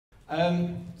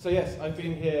So yes, I've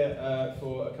been here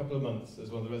for a couple of months as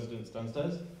one of the residents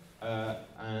downstairs,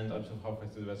 and I'm sort of halfway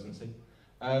through the residency.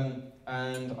 And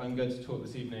I'm going to talk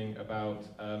this evening about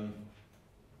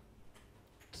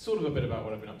sort of a bit about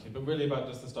what I've been up to, but really about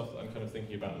just the stuff that I'm kind of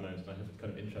thinking about the most, and I hope it's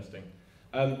kind of interesting.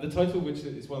 The title, which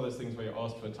is one of those things where you're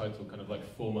asked for a title kind of like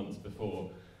 4 months before,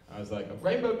 I was like,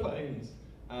 rainbow planes!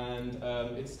 And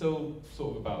it's still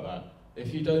sort of about that.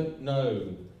 If you don't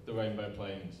know the rainbow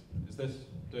planes, is this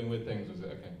doing weird things, or is it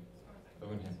okay?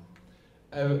 Over here.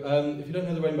 If you don't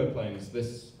know the rainbow planes,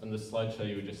 this and the slideshow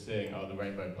you were just seeing are the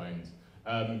rainbow planes.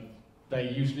 They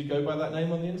usually go by that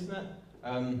name on the internet.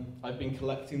 I've been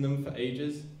collecting them for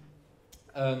ages.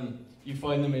 You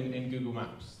find them in Google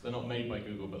Maps. They're not made by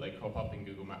Google, but they crop up in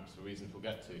Google Maps for reasons we'll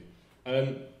get to.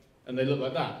 And they look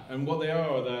like that. And what they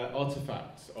are they're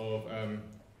artifacts of...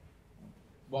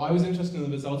 what I was interested in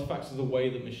them as artifacts of the way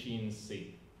that machines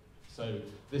see. So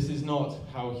this is not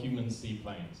how humans see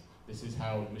planes. This is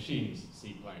how machines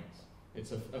see planes.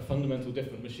 It's a fundamental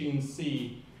difference. Machines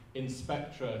see in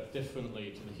spectra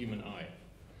differently to the human eye.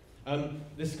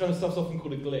 This kind of stuff's often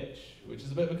called a glitch, which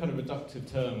is a bit of a kind of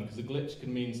reductive term, because a glitch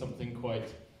can mean something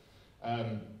quite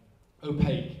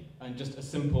opaque and just a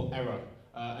simple error,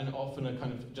 and often a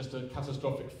kind of just a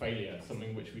catastrophic failure,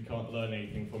 something which we can't learn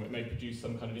anything from. It may produce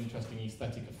some kind of interesting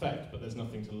aesthetic effect, but there's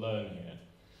nothing to learn here.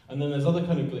 And then there's other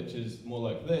kind of glitches, more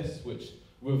like this, which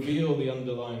reveal the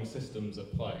underlying systems at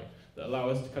play, that allow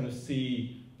us to kind of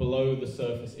see below the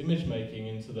surface image making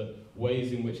into the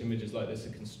ways in which images like this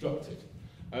are constructed.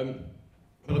 But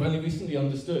I've only recently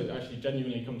understood, actually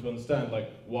genuinely come to understand,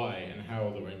 like why and how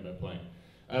the rainbow plane.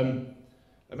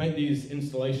 I made these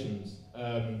installations.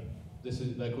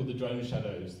 They're called the drone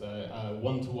shadows. They're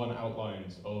one-to-one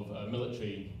outlines of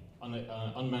military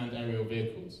unmanned aerial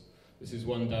vehicles. This is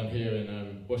one down here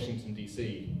in Washington,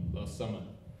 DC, last summer.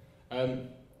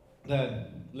 They're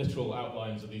literal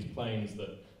outlines of these planes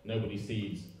that nobody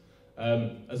sees,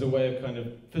 as a way of kind of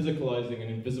physicalizing an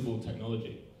invisible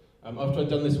technology. After I'd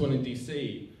done this one in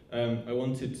DC, I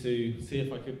wanted to see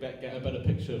if I could get a better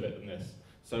picture of it than this.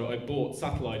 So I bought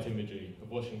satellite imagery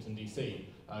of Washington, DC,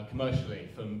 commercially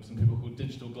from some people called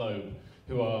Digital Globe,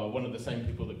 who are one of the same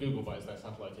people that Google buys their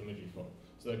satellite imagery from.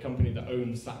 So they're a company that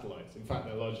owns satellites. In fact,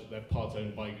 they're part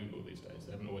owned by Google these days.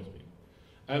 They haven't always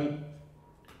been.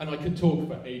 And I could talk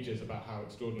for ages about how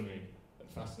extraordinary and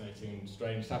fascinating and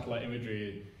strange satellite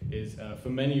imagery is for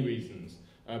many reasons.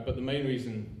 But the main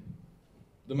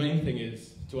thing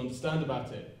is to understand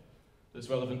about it that's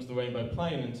relevant to the rainbow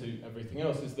plane and to everything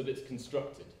else is that it's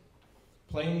constructed.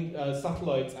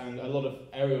 Satellites and a lot of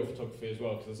aerial photography as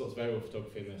well, because there's lots of aerial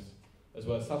photography in this as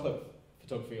well. Satellite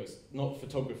photography is not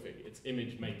photography, it's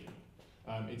image making.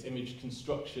 It's image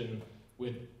construction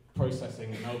with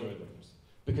processing and algorithms.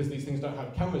 Because these things don't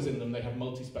have cameras in them, they have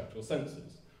multispectral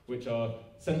sensors, which are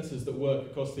sensors that work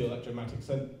across the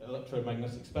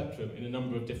electromagnetic spectrum in a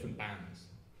number of different bands.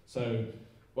 So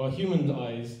while human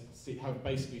eyes have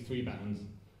basically 3 bands,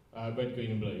 red,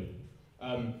 green, and blue,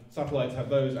 satellites have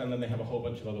those, and then they have a whole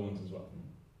bunch of other ones as well.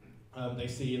 They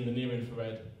see in the near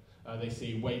infrared, they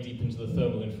see way deep into the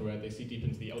thermal infrared, they see deep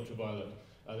into the ultraviolet,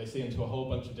 they see into a whole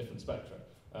bunch of different spectra.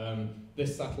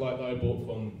 This satellite that I bought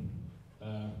from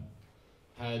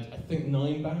had, I think,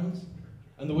 9 bands.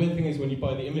 And the weird thing is, when you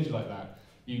buy the image like that,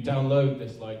 you download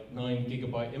this like 9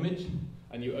 gigabyte image,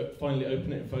 and you finally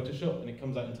open it in Photoshop, and it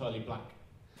comes out entirely black.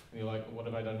 And you're like, what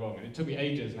have I done wrong? And it took me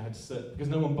ages, and I had to search, because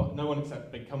no one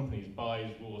except big companies buys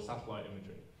raw satellite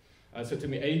imagery. So it took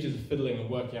me ages of fiddling and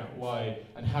working out why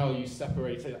and how you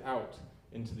separate it out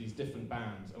into these different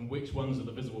bands, and which ones are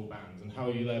the visible bands, and how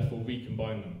you therefore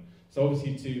recombine them. So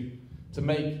obviously to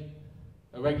make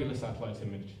a regular satellite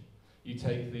image, you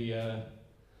take the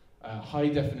high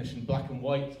definition black and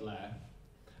white layer,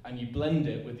 and you blend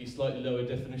it with the slightly lower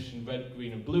definition red,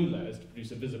 green, and blue layers to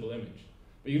produce a visible image.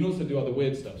 But you can also do other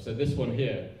weird stuff. So this one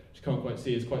here, which you can't quite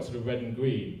see, is quite sort of red and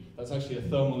green. That's actually a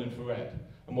thermal infrared.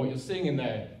 And what you're seeing in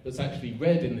there that's actually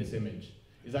red in this image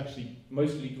is actually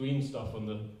mostly green stuff on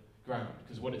the ground,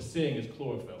 because what it's seeing is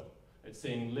chlorophyll. It's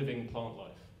seeing living plant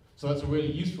life. So that's a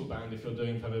really useful band if you're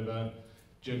doing kind of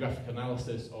geographic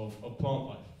analysis of plant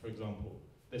life, for example.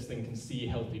 This thing can see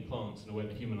healthy plants in a way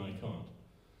the human eye can't.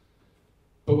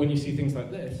 But when you see things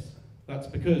like this, that's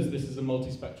because this is a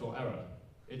multispectral error.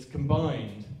 It's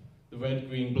combined the red,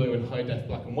 green, blue, and high-def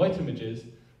black and white images,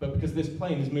 but because this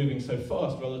plane is moving so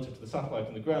fast relative to the satellite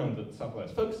on the ground that the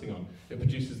satellite's focusing on, it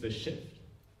produces this shift.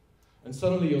 And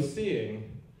suddenly you're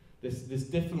seeing this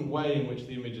different way in which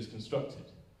the image is constructed.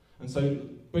 And so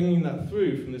bringing that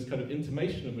through from this kind of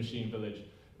intimation of machine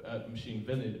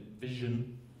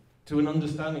vision to an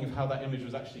understanding of how that image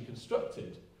was actually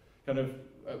constructed kind of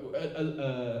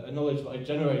a knowledge that I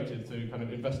generated through kind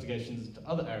of investigations into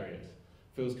other areas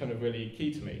feels kind of really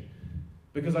key to me.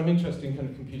 Because I'm interested in kind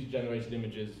of computer-generated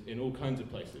images in all kinds of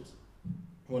places.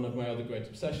 One of my other great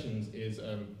obsessions is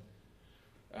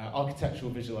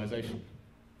architectural visualization.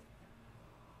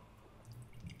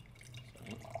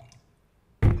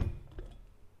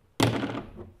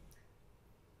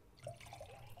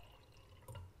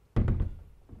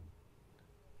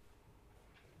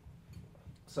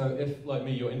 So if, like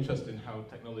me, you're interested in how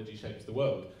technology shapes the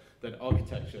world, then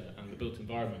architecture and the built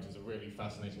environment is a really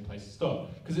fascinating place to start.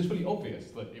 Because it's really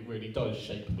obvious that it really does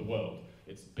shape the world.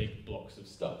 It's big blocks of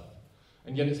stuff.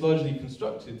 And yet it's largely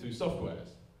constructed through softwares,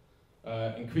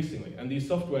 increasingly. And these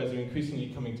softwares are increasingly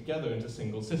coming together into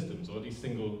single systems, or at least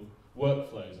single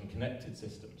workflows and connected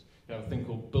systems. You have a thing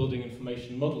called building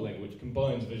information modeling, which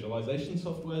combines visualization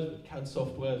softwares with CAD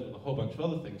softwares with a whole bunch of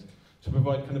other things to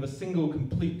provide kind of a single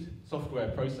complete software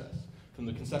process from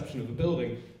the conception of a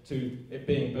building to it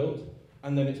being built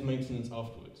and then its maintenance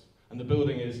afterwards. And the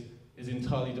building is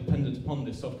entirely dependent upon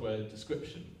this software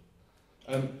description.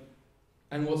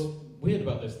 And what's weird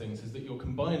about those things is that you're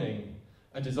combining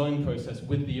a design process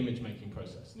with the image-making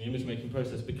process. And the image-making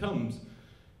process becomes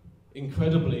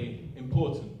incredibly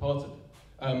important part of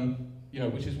it. You know,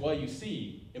 which is why you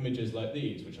see images like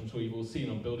these, which I'm sure you've all seen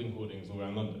on building hoardings all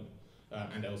around London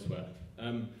and elsewhere.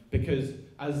 Because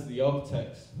as the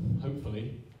architects,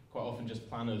 hopefully, quite often just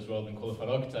planners rather than qualified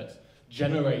architects,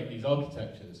 generate these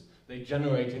architectures, they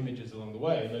generate images along the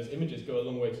way, and those images go a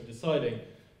long way to deciding,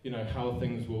 you know, how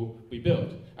things will be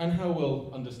built and how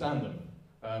we'll understand them.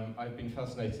 I've been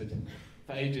fascinated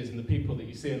for ages in the people that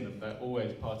you see in them. They're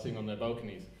always partying on their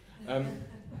balconies. The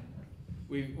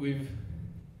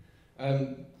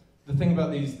thing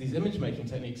about these image-making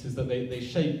techniques is that they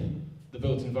shape the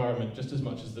built environment just as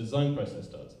much as the design process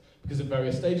does. Because at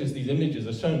various stages, these images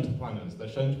are shown to planners, they're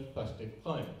shown to prospective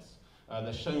clients,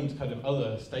 they're shown to kind of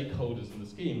other stakeholders in the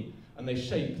scheme, and they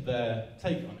shape their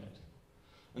take on it.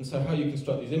 And so how you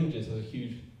construct these images has a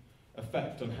huge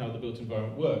effect on how the built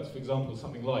environment works. For example,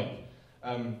 something like,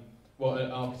 well,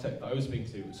 an architect that I was speaking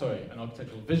to, sorry, an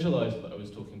architectural visualizer that I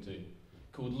was talking to,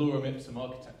 called lorem ipsum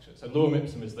architecture. So lorem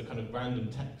ipsum is the kind of random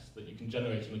text that you can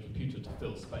generate on a computer to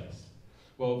fill space.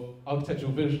 Well,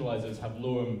 architectural visualizers have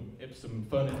lorem ipsum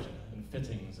furniture and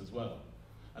fittings as well.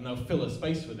 And they'll fill a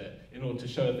space with it in order to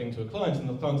show a thing to a client, and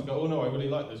the client will go, oh no, I really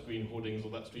like those green hoardings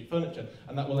or that street furniture,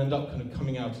 and that will end up kind of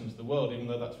coming out into the world, even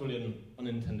though that's really an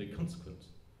unintended consequence.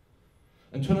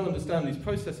 And trying to understand these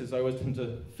processes, I always tend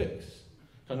to fix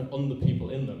kind of on the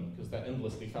people in them, because they're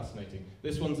endlessly fascinating.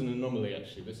 This one's an anomaly,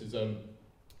 actually. This is,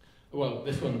 well,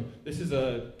 this is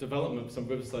a development, some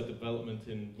riverside development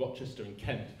in Rochester in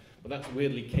Kent. But that's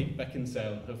weirdly Kate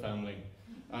Beckinsale and her family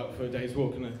out for a day's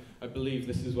walk, and I believe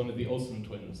this is one of the Olsen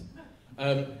twins.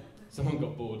 Someone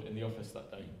got bored in the office that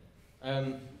day.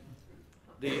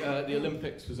 The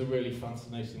Olympics was a really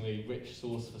fascinatingly rich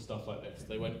source for stuff like this.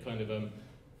 They went kind of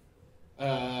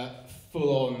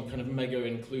full-on, kind of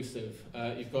mega-inclusive.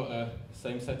 You've got a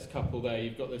same-sex couple there,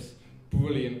 you've got this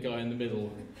brilliant guy in the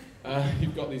middle,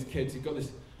 you've got these kids, you've got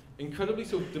this incredibly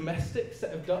sort of domestic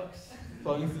set of ducks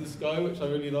flying through the sky, which I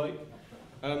really like.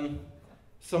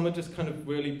 Some are just kind of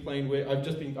really plain weird.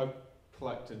 I've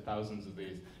collected thousands of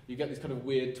these. You get these kind of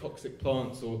weird toxic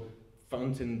plants or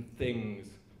fountain things.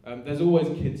 There's always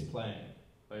kids playing.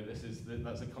 Like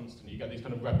that's a constant. You get these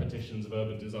kind of repetitions of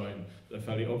urban design that are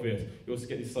fairly obvious. You also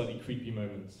get these slightly creepy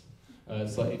moments,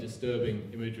 slightly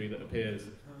disturbing imagery that appears.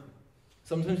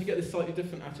 Sometimes you get this slightly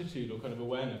different attitude or kind of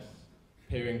awareness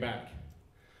peering back.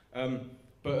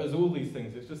 But as all these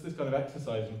things, it's just this kind of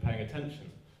exercise in paying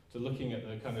attention to looking at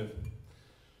the kind of,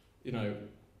 you know,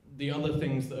 the other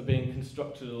things that are being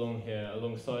constructed along here,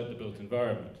 alongside the built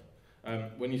environment.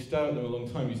 When you stare at them a long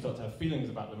time, you start to have feelings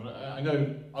about them. And I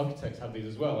know architects have these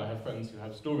as well. I have friends who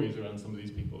have stories around some of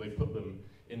these people. They put them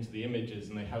into the images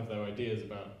and they have their ideas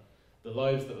about the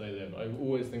lives that they live. I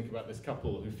always think about this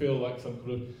couple who feel like some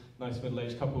kind of nice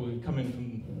middle-aged couple who come in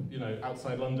from, you know,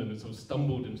 outside London and sort of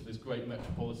stumbled into this great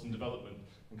metropolitan development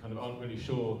and kind of aren't really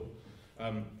sure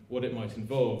what it might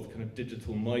involve, kind of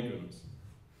digital migrants.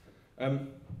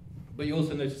 But you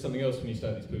also notice something else when you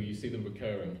study these people. You see them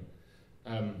recurring.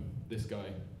 This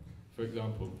guy, for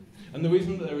example. And the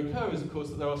reason that they recur is, of course,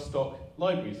 that there are stock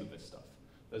libraries of this stuff.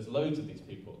 There's loads of these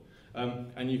people.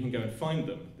 And you can go and find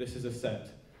them. This is a set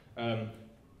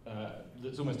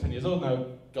that's almost 10 years old now,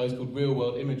 guys called Real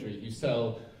World Imagery, who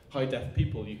sell high-def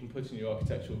people you can put in your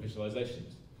architectural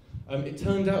visualizations. It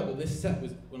turned out that this set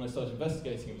was, when I started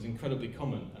investigating, it was incredibly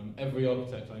common. Every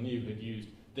architect I knew had used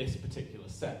this particular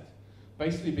set.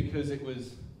 Basically because it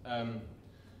was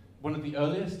one of the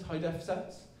earliest high-def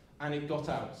sets, and it got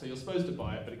out. So you're supposed to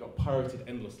buy it, but it got pirated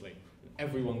endlessly.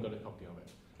 Everyone got a copy of it.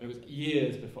 And it was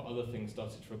years before other things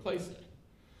started to replace it.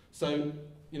 So,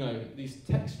 you know, these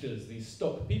textures, these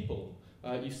stock people,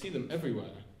 you see them everywhere.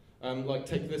 Like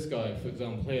take this guy, for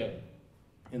example, here,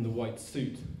 in the white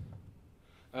suit.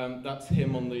 That's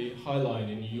him on the High Line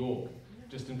in New York,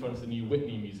 just in front of the new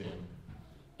Whitney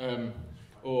Museum.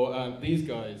 Or these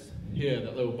guys here,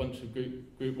 that little bunch of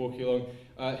group walking along.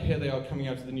 Here they are coming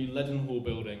out of the new Leadenhall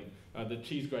building, the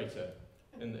cheese grater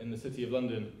in the City of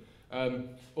London.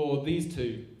 Or these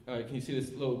two, can you see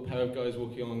this little pair of guys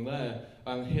walking along there?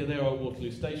 Here they are at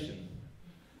Waterloo Station.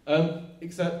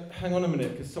 Except, hang on a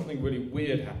minute, because something really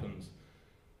weird happens.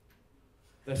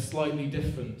 They're slightly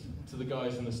different to the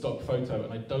guys in the stock photo,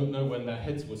 and I don't know when their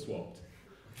heads were swapped.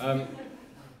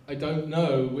 I don't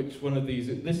know which one of these,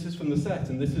 this is from the set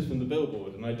and this is from the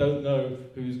billboard, and I don't know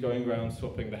who's going around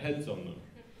swapping the heads on them.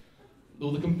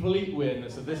 Or the complete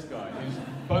weirdness of this guy, who's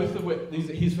both of which,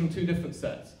 he's from two different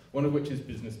sets, one of which is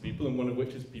business people and one of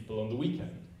which is people on the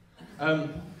weekend.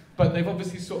 But they've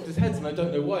obviously swapped his heads, and I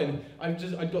don't know why. And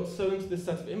I got so into this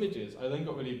set of images, I then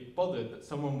got really bothered that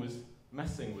someone was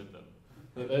messing with them,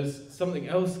 that there's something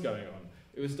else going on.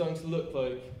 It was starting to look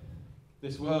like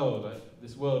this world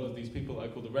of these people that I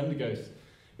call the render ghosts.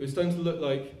 It was starting to look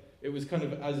like it was kind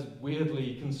of as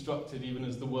weirdly constructed even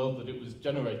as the world that it was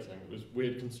generating. It was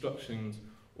weird constructions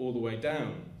all the way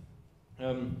down.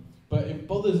 But it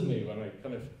bothers me when I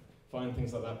kind of find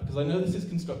things like that, because I know this is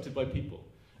constructed by people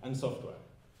and software,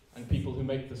 and people who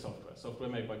make the software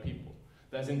made by people.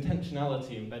 There's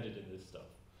intentionality embedded in this stuff.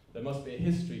 There must be a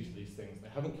history to these things. They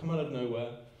haven't come out of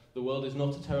nowhere. The world is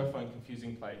not a terrifying,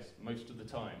 confusing place most of the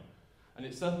time. And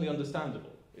it's certainly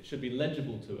understandable. It should be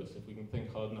legible to us if we can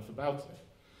think hard enough about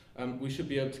it. We should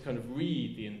be able to kind of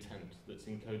read the intent that's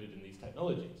encoded in these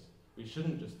technologies. We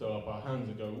shouldn't just throw up our hands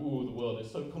and go, ooh, the world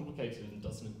is so complicated and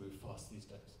doesn't move fast these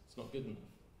days. It's not good enough.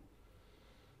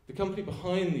 The company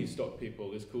behind these stock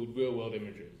people is called Real World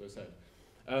Imagery, as I said.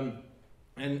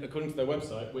 And according to their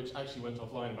website, which actually went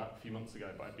offline about a few months ago,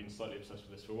 but I've been slightly obsessed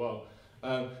with this for a while,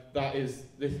 that is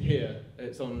this here.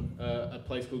 It's on a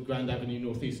place called Grand Avenue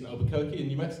Northeast in Albuquerque in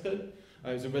New Mexico.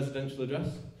 It's a residential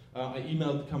address. I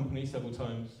emailed the company several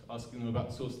times asking them about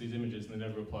the source of these images, and they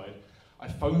never replied. I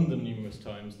phoned them numerous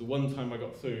times. The one time I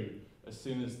got through, as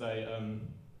soon as I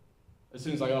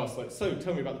asked, like, so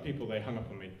tell me about the people, they hung up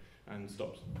on me and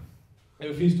stopped. They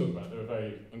refused to talk about it. They were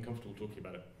very uncomfortable talking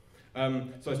about it.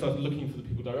 So I started looking for the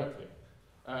people directly.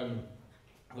 I've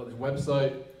got this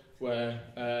website where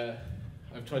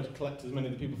I've tried to collect as many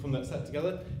of the people from that set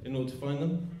together in order to find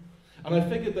them. And I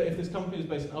figured that if this company is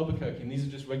based in Albuquerque and these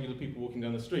are just regular people walking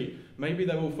down the street, maybe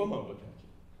they're all from Albuquerque,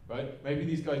 right? Maybe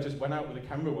these guys just went out with a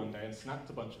camera one day and snapped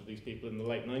a bunch of these people in the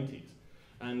late 90s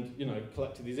and, you know,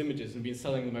 collected these images and been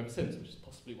selling them ever since, which is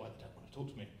possibly why they don't want to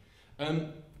talk to me.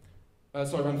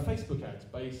 So I ran Facebook ads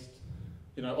based,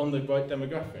 you know, on the right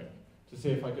demographic to see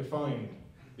if I could find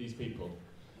these people.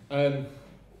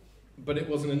 But it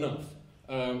wasn't enough.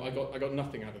 I got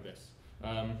nothing out of this.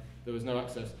 There was no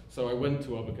access. So I went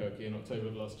to Albuquerque in October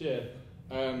of last year,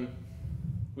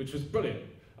 which was brilliant.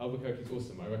 Albuquerque's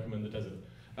awesome. I recommend the desert.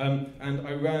 And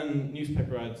I ran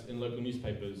newspaper ads in local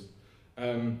newspapers,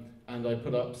 and I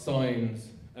put up signs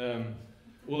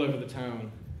all over the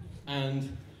town.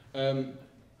 And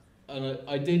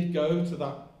I did go to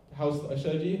that house that I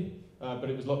showed you, but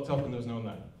it was locked up and there was no one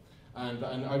there.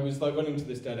 And I was like running to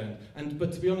this dead end.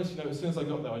 But to be honest, you know, as soon as I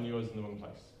got there, I knew I was in the wrong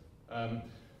place.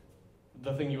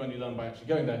 The thing you only learn by actually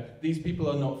going there. These people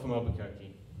are not from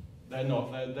Albuquerque. They're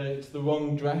not. It's the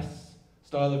wrong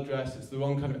style of dress. It's the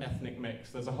wrong kind of ethnic mix.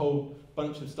 There's a whole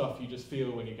bunch of stuff you just feel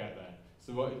when you get there.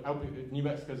 So New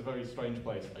Mexico is a very strange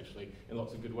place, actually, in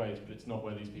lots of good ways, but it's not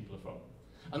where these people are from.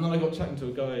 And then I got chatting to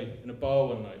a guy in a bar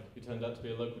one night who turned out to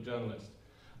be a local journalist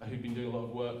who'd been doing a lot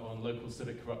of work on local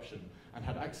civic corruption and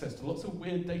had access to lots of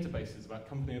weird databases about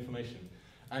company information.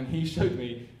 And he showed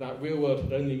me that Real World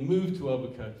had only moved to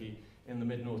Albuquerque in the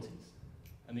mid-noughties,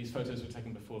 and these photos were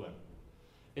taken before then.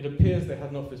 It appears they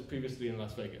had an office previously in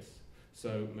Las Vegas,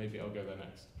 so maybe I'll go there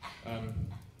next.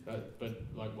 But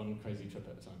like one crazy trip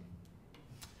at a time.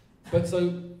 But so,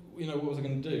 you know, what was I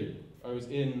going to do? I was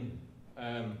in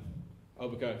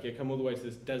Albuquerque. I come all the way to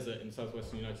this desert in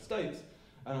southwestern United States,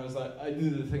 and I was like, I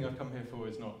knew the thing I've come here for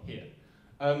is not here.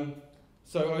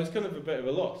 So I was kind of a bit of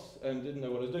a loss and didn't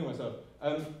know what I was doing myself.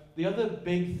 The other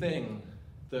big thing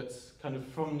that's kind of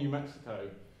from New Mexico,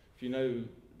 if you know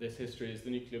this history, is the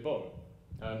nuclear bomb.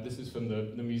 This is from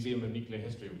the Museum of Nuclear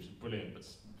History, which is brilliant, but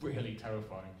it's really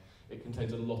terrifying. It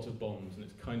contains a lot of bombs, and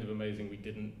it's kind of amazing we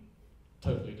didn't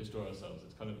totally destroy ourselves.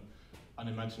 It's kind of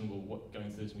unimaginable what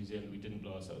going through this museum that we didn't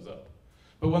blow ourselves up.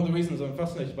 But one of the reasons I'm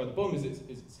fascinated by the bomb is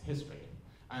its history,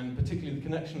 and particularly the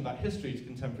connection of that history to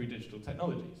contemporary digital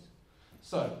technologies.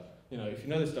 So, you know, if you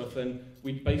know this stuff, then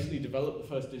we basically developed the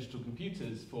first digital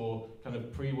computers for kind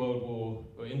of pre-World War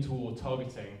or interwar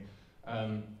targeting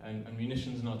and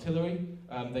munitions and artillery.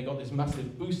 They got this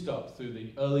massive boost up through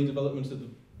the early development of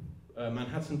the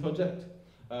Manhattan Project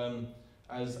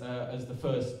as the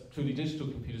first truly digital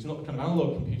computers, not the kind of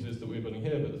analog computers that we're building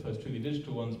here, but the first truly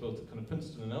digital ones built at kind of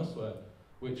Princeton and elsewhere,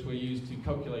 which were used to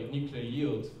calculate nuclear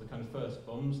yields for the kind of first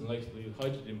bombs and later the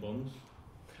hydrogen bombs.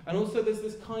 And also there's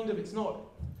this kind of, it's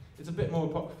a bit more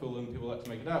apocryphal than people like to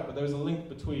make it out, but there is a link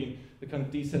between the kind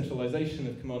of decentralization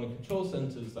of command and control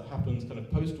centers that happens kind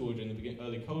of post-war during the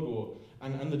early Cold War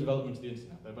and the development of the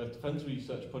internet. They're both defense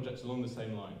research projects along the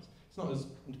same lines. It's not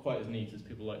quite as neat as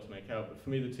people like to make out, but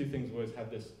for me the two things have always had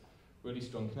this really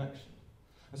strong connection.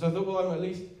 And so I thought, well, I'm at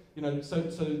least, you know, so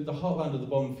the heartland of the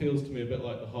bomb feels to me a bit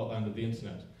like the heartland of the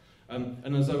internet.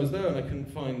 And as I was there and I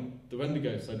couldn't find the render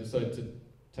ghosts, I decided to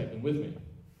take them with me.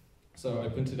 So I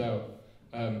printed out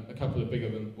a couple of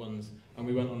bigger ones, and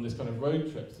we went on this kind of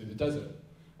road trip through the desert.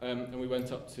 And we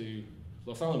went up to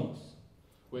Los Alamos,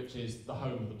 which is the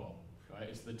home of the bomb, right?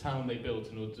 It's the town they built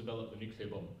in order to develop the nuclear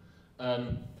bomb.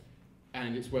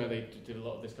 And it's where they did a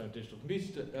lot of this kind of digital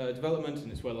computer development,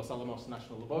 and it's where Los Alamos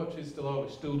National Laboratories still are,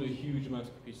 which still do a huge amount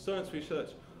of computer science research,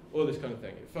 all this kind of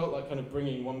thing. It felt like kind of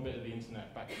bringing one bit of the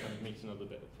internet back to kind of meet another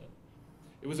bit of it.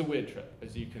 It was a weird trip,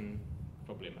 as you can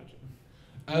probably imagine.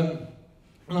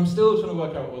 And I'm still trying to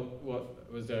work out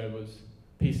what was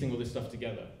piecing all this stuff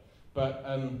together. But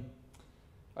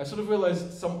I sort of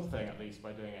realized something, at least,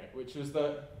 by doing it, which was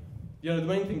that, you know, the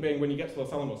main thing being when you get to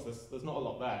Los Alamos, there's not a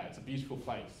lot there. It's a beautiful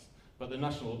place. But the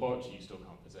National Laboratory you still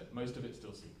can't visit. Most of it's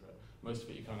still secret. Most of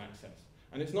it you can't access.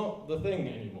 And it's not the thing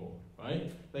anymore,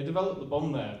 right? They developed the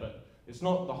bomb there, but it's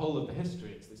not the whole of the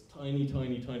history. It's this tiny,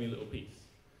 tiny, tiny little piece.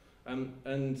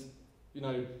 And you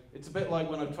know, it's a bit like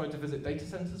when I've tried to visit data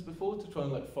centers before to try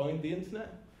and like find the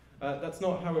internet. That's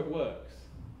not how it works.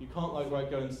 You can't like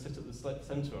go and sit at the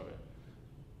center of it.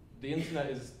 The internet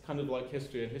is kind of like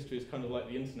history, and history is kind of like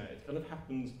the internet. It kind of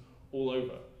happens all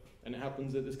over. And it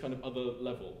happens at this kind of other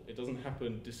level. It doesn't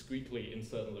happen discreetly in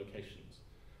certain locations.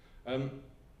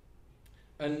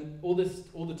 And all the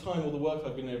time, all the work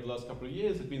I've been doing over the last couple of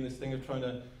years has been this thing of trying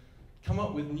to come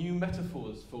up with new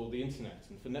metaphors for the internet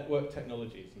and for network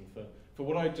technologies and for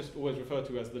what I just always refer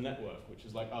to as the network, which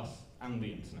is like us and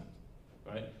the internet,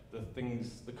 right?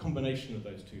 The combination of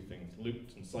those two things,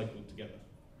 looped and cycled together.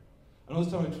 And all the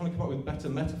time I'm trying to come up with better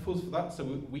metaphors for that so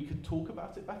we could talk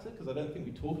about it better, because I don't think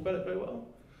we talk about it very well.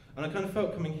 And I kind of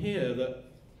felt coming here that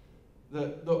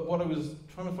what I was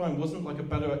trying to find wasn't like a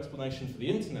better explanation for the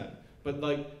internet, but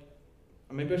like,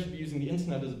 maybe I should be using the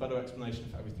internet as a better explanation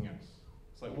for everything else.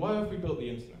 It's like, why have we built the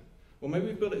internet? Well, maybe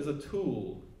we've built it as a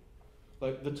tool,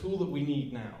 like the tool that we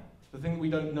need now, the thing that we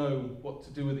don't know what to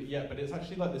do with it yet, but it's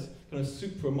actually like this kind of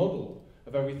supra model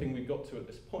of everything we've got to at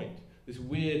this point. This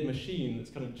weird machine that's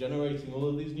kind of generating all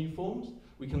of these new forms,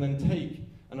 we can then take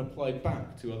and apply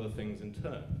back to other things in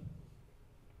turn.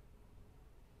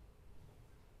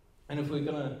 And if we're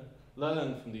going to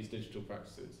learn from these digital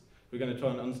practices, we're going to try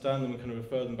and understand them and kind of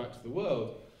refer them back to the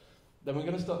world, then we're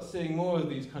going to start seeing more of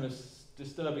these kind of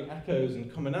disturbing echoes and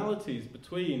commonalities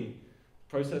between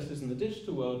processes in the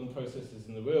digital world and processes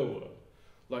in the real world,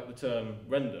 like the term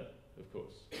render, of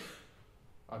course.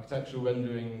 Architectural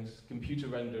renderings, computer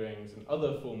renderings, and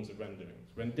other forms of renderings,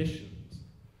 renditions,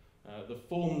 the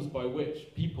forms by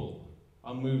which people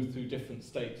are moved through different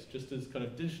states, just as kind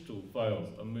of digital files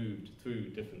are moved through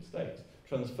different states,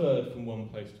 transferred from one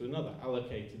place to another,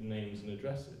 allocated names and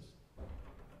addresses.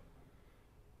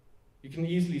 You can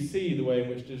easily see the way in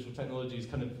which digital technology is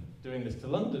kind of doing this to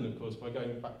London, of course, by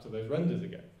going back to those renders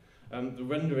again. The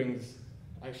renderings,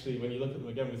 actually, when you look at them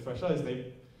again with fresh eyes,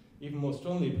 they even more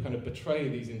strongly kind of betray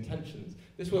these intentions.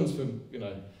 This one's from, you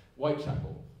know,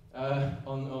 Whitechapel.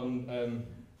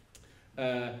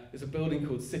 It's a building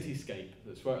called Cityscape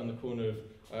that's right on the corner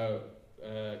of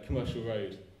Commercial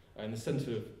Road in the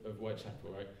centre of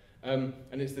Whitechapel, right? And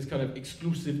it's this kind of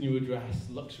exclusive new address,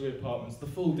 luxury apartments, the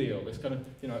full deal, this kind of,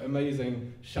 you know,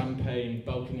 amazing champagne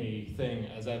balcony thing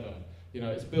as ever. You know,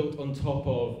 it's built on top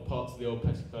of parts of the old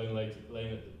Petticoat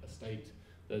Lane estate.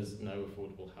 There's no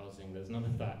affordable housing, there's none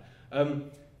of that.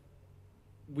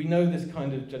 We know this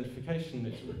kind of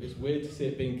gentrification, it's weird to see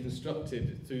it being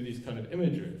constructed through these kind of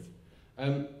imageries.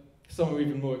 Some are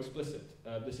even more explicit.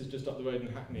 This is just up the road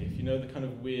in Hackney. If you know the kind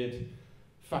of weird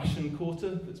fashion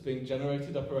quarter that's being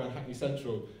generated up around Hackney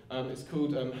Central, it's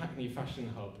called Hackney Fashion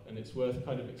Hub, and it's worth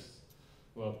kind of,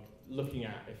 well, looking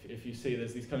at, if you see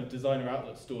there's these kind of designer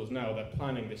outlet stores now, they're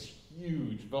planning this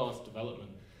huge, vast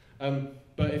development.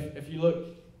 But if you look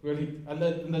really, and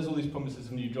there's all these promises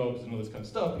of new jobs and all this kind of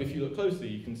stuff, but if you look closely,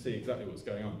 you can see exactly what's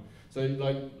going on. So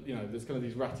like, you know, there's kind of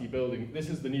these ratty buildings. This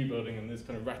is the new building, and there's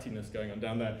kind of rattiness going on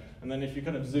down there. And then if you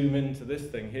kind of zoom into this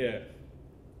thing here,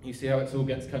 you see how it all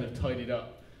gets kind of tidied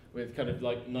up with kind of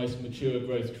like nice mature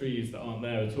growth trees that aren't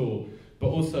there at all. But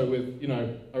also with, you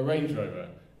know, a Range Rover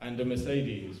and a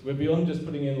Mercedes. We're beyond just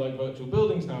putting in like virtual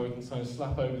buildings now. We can kind of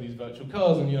slap over these virtual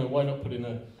cars, and, you know, why not put in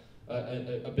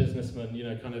a businessman, you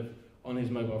know, kind of on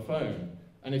his mobile phone.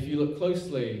 And if you look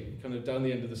closely, kind of down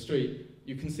the end of the street,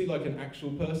 you can see like an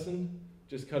actual person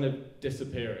just kind of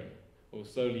disappearing, or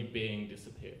slowly being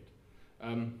disappeared.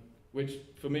 Which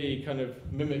for me kind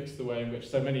of mimics the way in which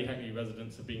so many Hackney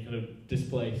residents have been kind of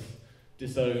displaced,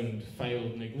 disowned,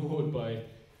 failed and ignored by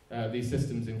these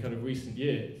systems in kind of recent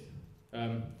years.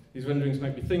 These renderings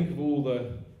make me think of all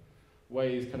the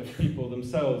ways kind of people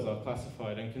themselves are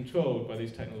classified and controlled by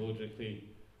these technologically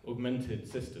augmented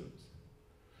systems.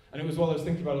 And it was while I was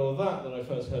thinking about all of that that I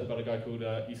first heard about a guy called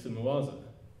Issa Muaza.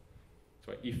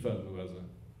 Sorry, Ifa Muaza,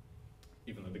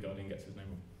 even though The Guardian gets his name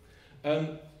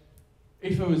wrong.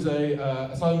 Ifa was a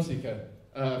asylum seeker,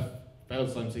 failed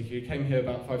asylum seeker. He came here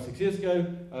about 5-6 years ago.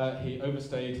 He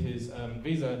overstayed his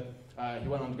visa. He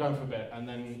went underground for a bit, and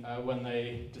then when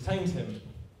they detained him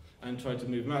and tried to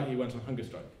move him out, he went on hunger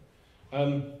strike.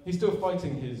 He's still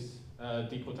fighting his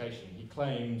deportation. He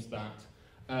claims that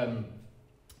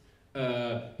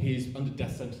he's under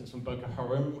death sentence from Boko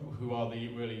Haram, who are the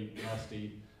really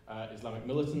nasty Islamic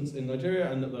militants in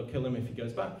Nigeria, and that they'll kill him if he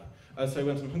goes back. So he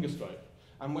went on hunger strike.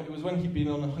 And it was when he'd been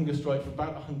on a hunger strike for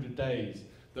about 100 days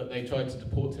that they tried to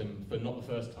deport him for not the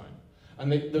first time.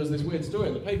 And there was this weird story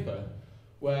in the paper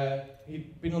where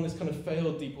he'd been on this kind of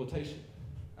failed deportation,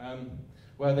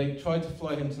 where they tried to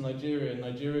fly him to Nigeria, and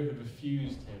Nigeria had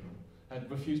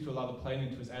refused to allow the plane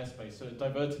into his airspace, so it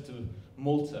diverted to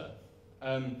Malta,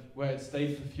 where it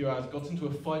stayed for a few hours, got into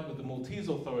a fight with the Maltese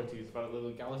authorities about the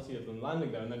legality of them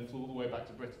landing there, and then flew all the way back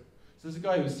to Britain. So there's a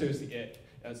guy who was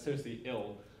seriously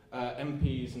ill,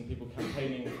 MPs and people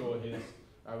campaigning for his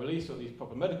release, or at least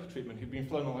proper medical treatment, who'd been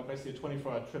flown on like basically a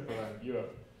 24-hour trip around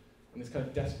Europe in this kind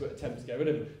of desperate attempt to get rid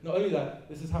of him. Not only that,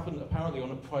 this has happened apparently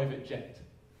on a private jet,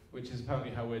 which is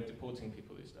apparently how we're deporting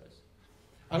people these days.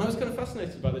 And I was kind of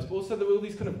fascinated by this, but also there were all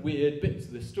these kind of weird bits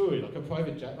of this story, like a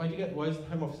private jet. Why does the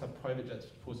Home Office have private jets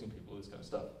for deporting people, this kind of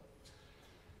stuff?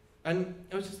 And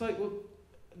I was just like, well,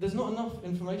 there's not enough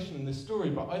information in this story,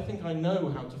 but I think I know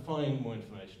how to find more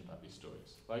information about these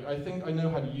stories. Like, I think I know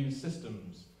how to use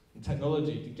systems and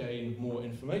technology to gain more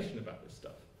information about this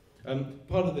stuff.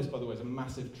 Part of this, by the way, is a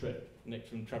massive trick nicked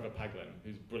from Trevor Paglen,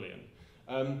 who's brilliant.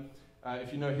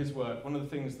 If you know his work, one of the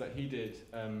things that he did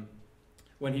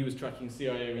when he was tracking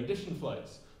CIA rendition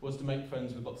flights was to make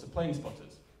friends with lots of plane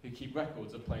spotters who keep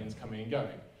records of planes coming and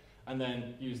going, and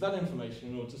then use that information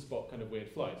in order to spot kind of weird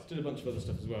flights. Did a bunch of other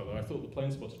stuff as well, though I thought the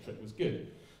plane spotter trick was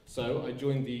good. So I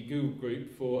joined the Google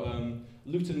group for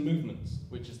Luton Movements,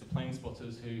 which is the plane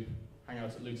spotters who hang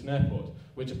out at Luton Airport,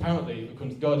 which apparently, according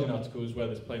to the Guardian article, is where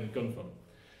this plane had gone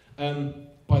from.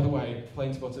 By the way,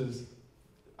 plane spotters,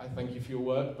 I thank you for your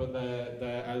work, but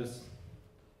they're as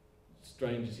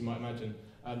strange as you might imagine.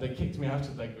 They kicked me out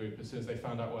of their group as soon as they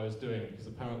found out what I was doing, because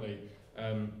apparently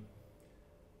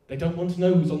they don't want to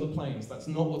know who's on the planes. That's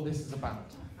not what this is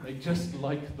about. They just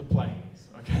like the planes,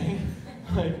 okay?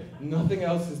 Like, nothing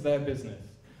else is their business.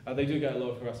 They do get a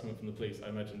lot of harassment from the police, I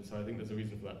imagine, so I think there's a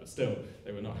reason for that, but still,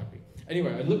 they were not happy.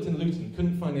 Anyway, I looked in Luton,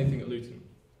 couldn't find anything at Luton.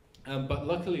 But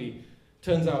luckily,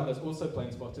 turns out there's also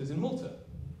plane spotters in Malta.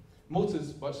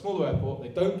 Malta's a much smaller airport, they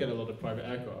don't get a lot of private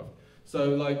aircraft.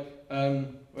 So, like,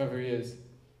 wherever he is,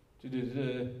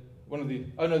 one of the,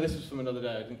 oh no, this was from another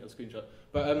day, I didn't get a screenshot.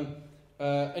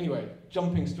 But anyway,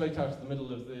 jumping straight out of the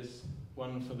middle of this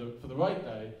one for the right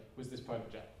day was this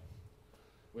private jet,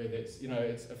 with its,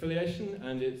 its affiliation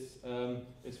and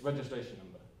its registration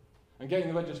number. And getting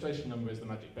the registration number is the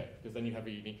magic bit, because then you have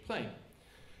a unique plane.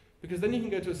 Because then you can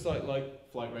go to a site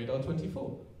like Flight Radar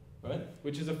 24, right?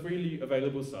 Which is a freely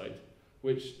available site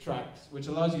which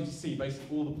allows you to see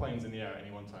basically all the planes in the air at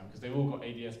any one time, because they've all got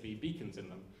ADS-B beacons in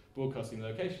them, broadcasting the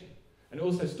location. And it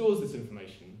also stores this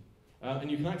information,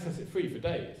 and you can access it free for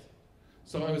days.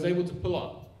 So I was able to pull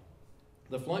up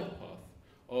the flight path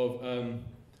of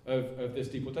this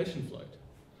deportation flight.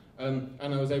 And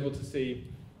I was able to see,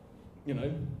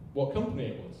 what company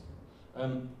it was.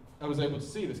 I was able to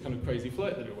see this kind of crazy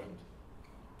flight that it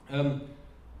went.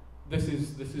 This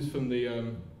is from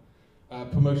the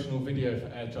promotional video for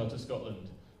Air Charter Scotland,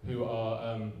 who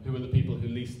are the people who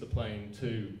leased the plane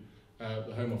to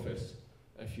the Home Office.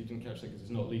 If you didn't catch that because it's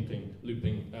not looping.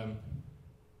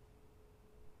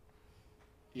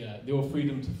 Yeah, your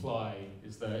freedom to fly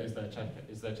is their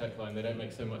check line. They don't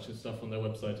make so much of stuff on their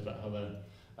website about how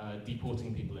they're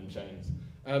deporting people in chains.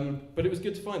 But it was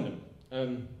good to find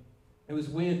them. It was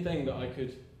a weird thing that I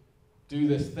could do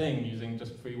this thing using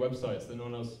just free websites that no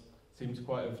one else seemed to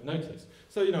quite have noticed.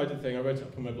 So, I did the thing, I wrote it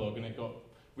up on my blog and it got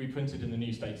reprinted in the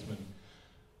New Statesman.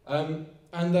 And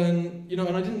then,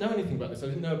 and I didn't know anything about this. I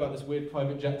didn't know about this weird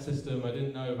private jet system. I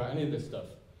didn't know about any of this stuff.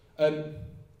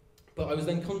 But I was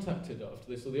then contacted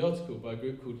after this, or the article, by a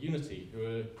group called Unity, who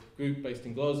are a group based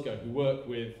in Glasgow who work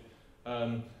with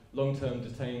long-term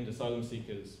detained asylum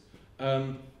seekers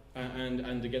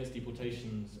and against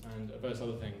deportations and various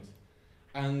other things.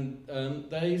 And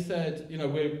they said,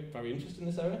 we're very interested in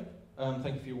this area.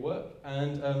 Thank you for your work.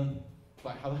 And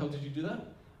how the hell did you do that?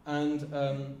 And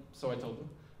so I told them.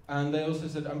 And they also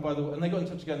said, and by the way, and they got in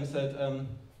touch again and said,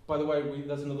 by the way,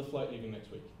 there's another flight leaving next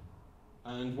week.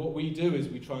 And what we do is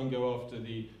we try and go after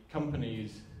the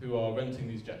companies who are renting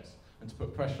these jets and to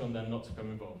put pressure on them not to become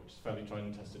involved, which is fairly tried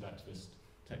and tested activist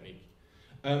technique.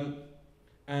 But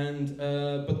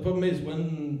the problem is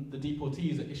when the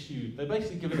deportees are issued, they're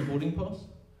basically given a boarding pass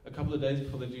a couple of days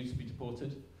before they're due to be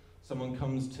deported. Someone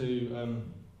comes to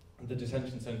the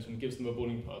detention centre and gives them a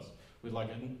boarding pass with like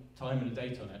a time and a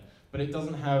date on it, but it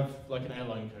doesn't have like an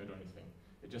airline code or anything.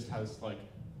 It just has like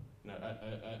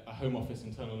a Home Office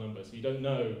internal number, so you don't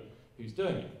know who's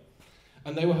doing it.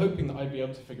 And they were hoping that I'd be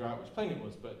able to figure out which plane it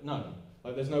was, but no.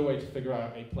 Like, there's no way to figure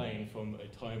out a plane from a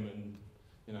time and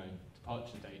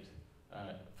departure date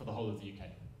for the whole of the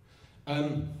UK.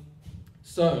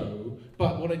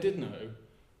 But what I did know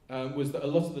was that a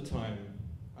lot of the time,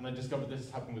 and I discovered this has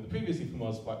happened with the previous Ethan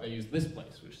Mars flight, they used this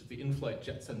place, which is the in-flight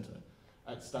jet centre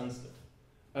at Stansted,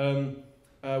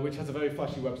 which has a very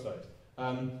flashy website.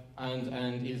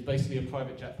 And is basically a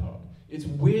private jet park. It's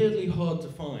weirdly hard to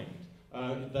find.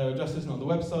 Their address isn't on the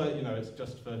website, it's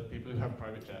just for people who have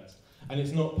private jets. And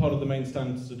it's not part of the main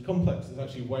Stansted complex, it's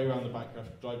actually way around the back. You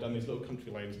have to drive down these little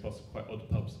country lanes past some quite odd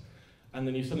pubs. And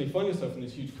then you suddenly find yourself in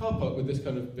this huge car park with this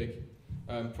kind of big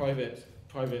private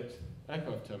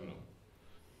aircraft terminal.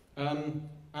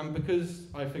 And because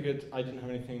I figured I didn't have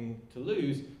anything to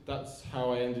lose, that's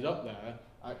how I ended up there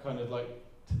at kind of like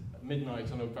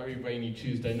midnight on a very rainy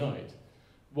Tuesday night,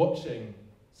 watching,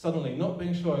 suddenly, not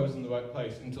being sure I was in the right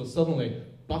place, until suddenly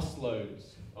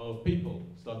busloads of people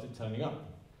started turning up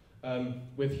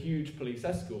with huge police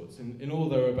escorts. In all,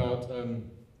 there were about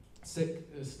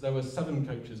there were 7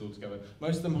 coaches altogether.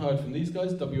 Most of them hired from these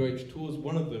guys, WH Tours.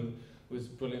 One of them was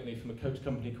brilliantly from a coach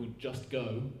company called Just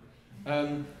Go.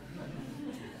 And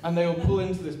they all pull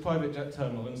into this private jet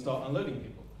terminal and start unloading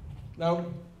people. Now,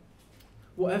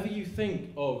 whatever you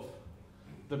think of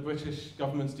the British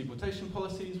government's deportation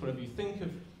policies, whatever you think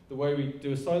of the way we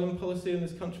do asylum policy in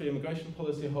this country, immigration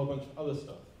policy, a whole bunch of other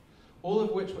stuff, all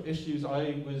of which were issues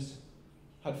I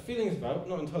had feelings about,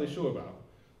 not entirely sure about.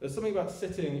 There's something about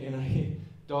sitting in a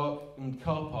darkened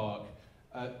car park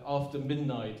after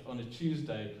midnight on a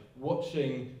Tuesday,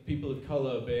 watching people of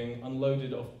colour being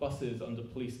unloaded off buses under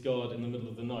police guard in the middle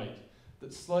of the night,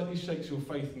 that slightly shakes your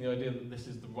faith in the idea that this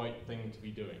is the right thing to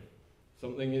be doing.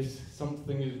 Something is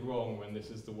wrong when this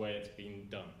is the way it's been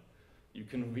done. You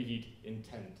can read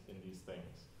intent in these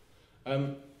things.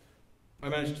 I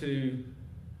managed to,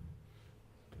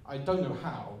 I don't know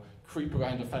how, creep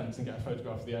around a fence and get a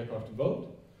photograph of the aircraft involved,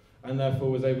 and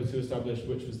therefore was able to establish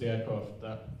which was the aircraft,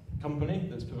 that company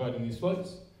that's providing these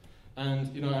flights. And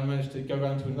I managed to go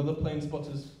around to another plane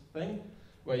spotters thing,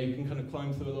 where you can kind of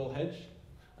climb through a little hedge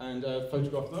and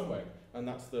photograph the runway. And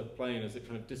that's the plane as it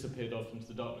kind of disappeared off into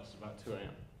the darkness about 2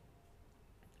 a.m.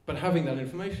 But having that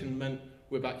information meant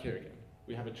we're back here again.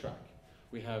 We have a track.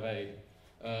 We have a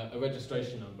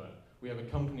registration number. We have a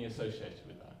company associated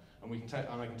with that.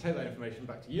 And I can take that information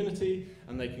back to Unity,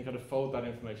 and they can kind of fold that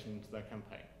information into their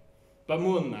campaign. But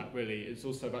more than that, really, it's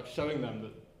also about showing them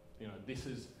that this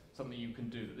is something you can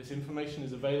do, that this information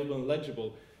is available and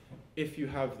legible if you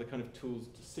have the kind of tools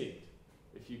to see it.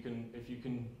 If you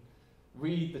can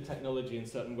read the technology in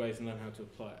certain ways and learn how to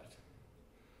apply it.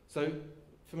 So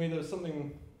for me, there was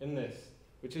something in this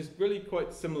which is really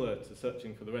quite similar to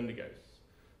searching for the render ghosts.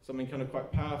 Something kind of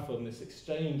quite powerful in this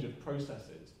exchange of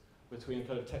processes between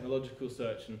kind of technological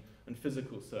search and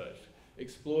physical search,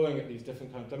 exploring at these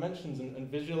different kind of dimensions and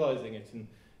visualizing it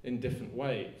in different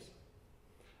ways.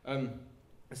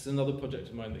 This is another project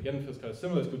of mine that again feels kind of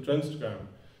similar. It's called Dronestagram.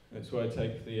 It's where I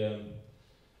take the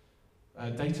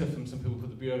data from some people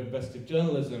called the Bureau of Investigative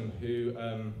Journalism who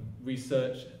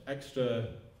research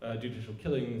extrajudicial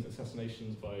killings,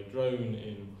 assassinations by drone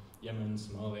in Yemen,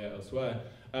 Somalia, elsewhere.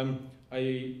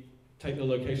 I take the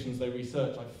locations they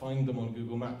research, I find them on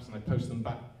Google Maps, and I post them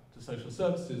back to social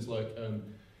services like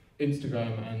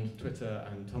Instagram and Twitter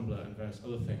and Tumblr and various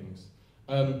other things.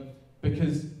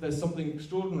 Because there's something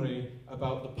extraordinary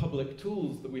about the public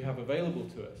tools that we have available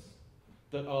to us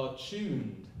that are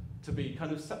tuned to be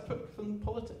kind of separate from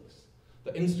politics.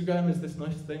 That Instagram is this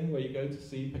nice thing where you go to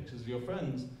see pictures of your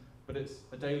friends, but it's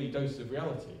a daily dose of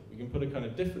reality. We can put a kind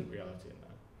of different reality in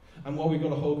that. And while we've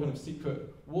got a whole kind of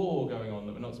secret war going on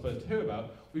that we're not supposed to hear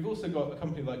about, we've also got a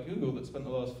company like Google that spent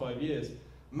the last 5 years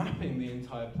mapping the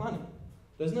entire planet.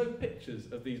 There's no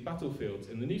pictures of these battlefields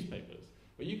in the newspapers,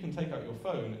 but you can take out your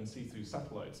phone and see through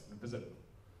satellites and visit them.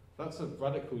 That's a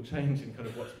radical change in kind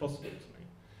of what's possible to me.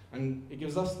 And it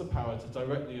gives us the power to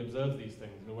directly observe these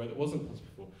things in a way that wasn't possible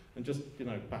before, and just, you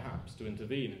know, perhaps to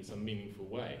intervene in some meaningful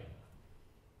way.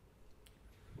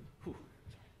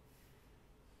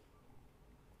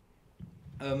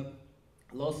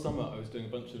 Last summer I was doing a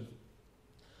bunch of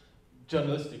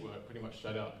journalistic work, pretty much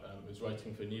straight up. I was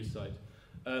writing for a news site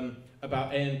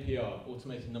about ANPR,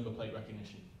 automated number plate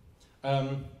recognition,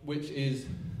 which is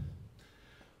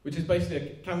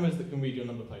basically cameras that can read your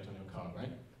number plate on your car,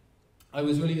 right? I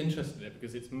was really interested in it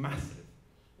because it's massive.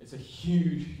 It's a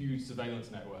huge, huge surveillance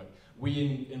network.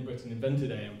 We in Britain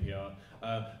invented ANPR.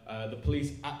 The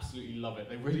police absolutely love it.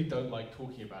 They really don't like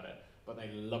talking about it, but they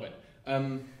love it.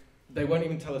 They won't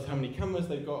even tell us how many cameras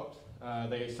they've got.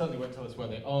 They certainly won't tell us where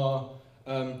they are.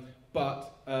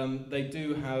 But they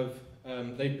do have,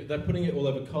 they're putting it all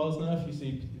over cars now. If you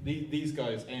see these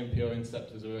guys, ANPR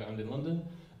interceptors are around in London.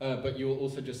 But you'll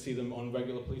also just see them on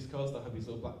regular police cars that have these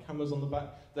little black cameras on the back.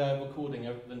 They're recording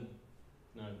everything,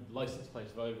 license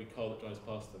plates of every car that drives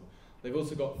past them. They've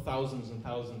also got thousands and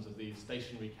thousands of these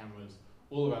stationary cameras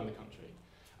all around the country.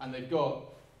 And they've got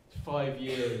 5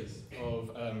 years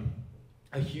of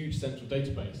a huge central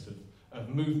database of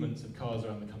movements of cars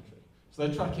around the country. So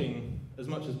they're tracking, as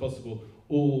much as possible,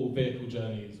 all vehicle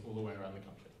journeys all the way around the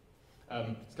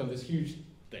country. It's kind of this huge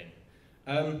thing.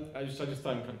 I just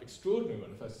found it kind of extraordinary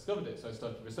when I first discovered it, so I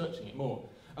started researching it more.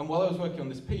 And while I was working on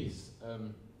this piece,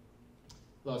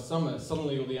 last summer,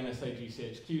 suddenly all the NSA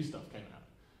GCHQ stuff came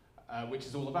out, which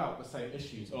is all about the same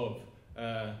issues of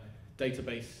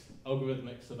database,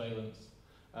 algorithmic surveillance,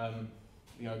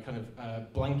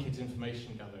 blanket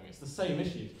information gathering. It's the same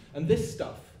issues. And this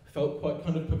stuff felt quite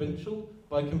kind of provincial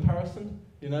by comparison.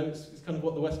 It's kind of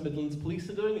what the West Midlands police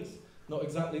are doing. It's not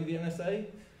exactly the NSA.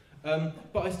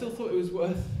 But I still thought it was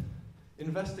worth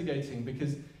investigating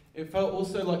because it felt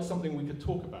also like something we could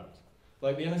talk about.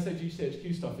 Like the NSA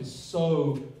GCHQ stuff is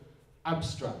so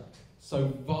abstract, so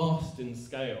vast in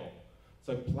scale,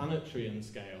 so planetary in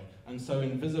scale, and so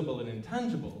invisible and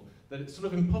intangible that it's sort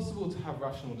of impossible to have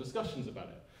rational discussions about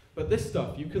it. But this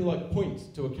stuff, you can like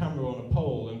point to a camera on a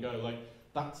pole and go like,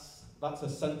 that's a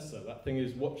sensor, that thing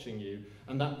is watching you,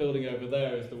 and that building over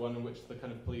there is the one in which the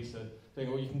kind of police are doing,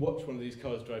 or you can watch one of these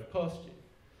cars drive past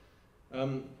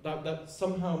you. That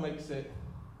somehow makes it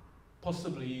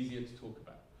possibly easier to talk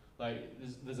about. Like,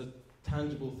 there's a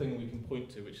tangible thing we can point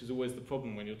to, which is always the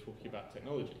problem when you're talking about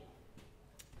technology.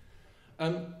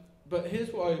 But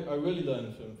here's what I really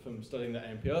learned from studying that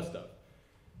ANPR stuff,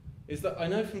 is that I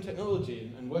know from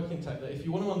technology and working in tech that if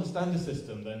you want to understand a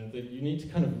system, then you need to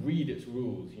kind of read its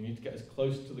rules. You need to get as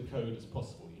close to the code as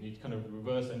possible. You need to kind of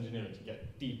reverse engineer it to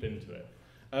get deep into it.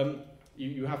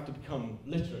 You have to become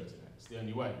literate in it. It's the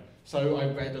only way. So I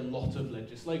read a lot of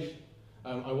legislation.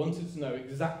 I wanted to know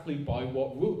exactly by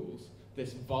what rules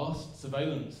this vast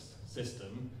surveillance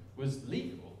system was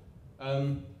legal.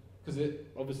 Because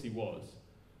it obviously was.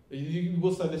 You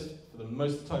will say this for them.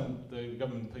 Most of the time, the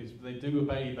government police, they do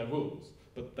obey their rules,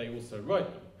 but they also write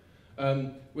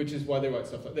them, which is why they write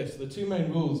stuff like this. So the two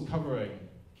main rules covering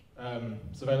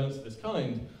surveillance of this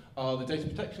kind are the Data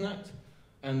Protection Act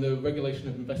and the Regulation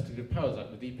of Investigative Powers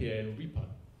Act, the DPA and RIPA.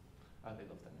 They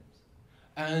love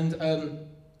their names. And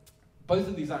both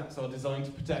of these acts are designed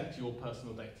to protect your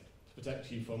personal data, to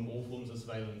protect you from all forms of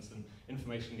surveillance and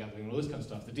information gathering and all this kind of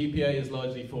stuff. The DPA is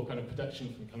largely for kind of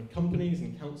protection from kind of companies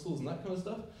and councils and that kind of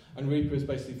stuff, and RIPA is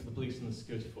basically for the police and the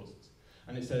security forces.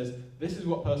 And it says, this is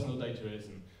what personal data is,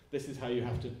 and this is how you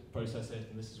have to process it,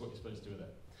 and this is what you're supposed to do with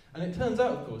it. And it turns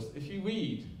out, of course, if you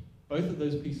read both of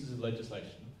those pieces of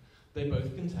legislation, they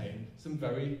both contain some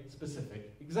very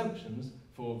specific exemptions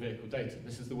for vehicle data.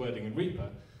 This is the wording in RIPA,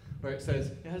 where it says,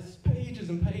 it has pages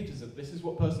and pages of this is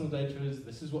what personal data is,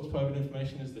 this is what private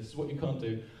information is, this is what you can't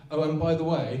do. Oh, and by the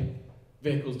way,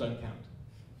 vehicles don't count,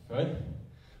 right?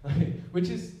 Which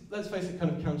is, let's face it,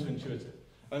 kind of counterintuitive.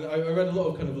 And I read a lot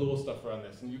of kind of law stuff around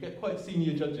this, and you get quite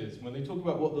senior judges, when they talk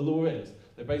about what the law is,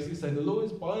 they basically say the law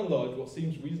is by and large what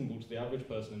seems reasonable to the average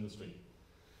person in the street.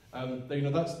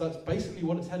 That's basically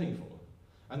what it's heading for.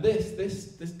 And this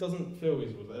doesn't feel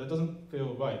reasonable. It doesn't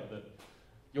feel right that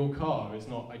your car is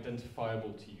not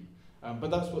identifiable to you.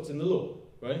 But that's what's in the law,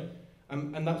 right?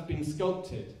 And that's been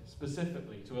sculpted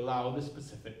specifically to allow this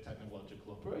specific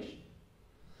technological operation.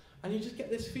 And you just get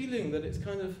this feeling that it's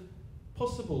kind of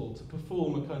possible to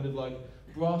perform a kind of like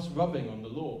brass rubbing on the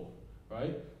law,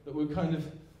 right? That we're kind of,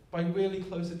 by really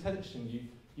close attention,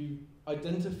 you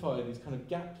identify these kind of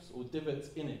gaps or divots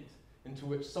in it, into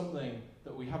which something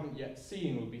that we haven't yet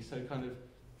seen would be so kind of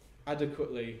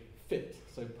adequately fit,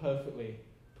 so perfectly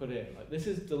put in. Like, this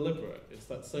is deliberate. It's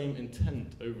that same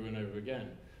intent over and over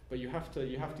again. But you have to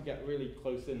get really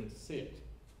close in to see it.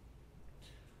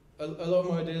 A lot of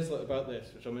my ideas about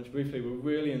this, which I mentioned briefly, were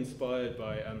really inspired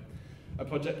by a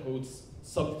project called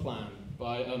Subplan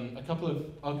by a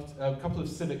couple of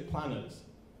civic planners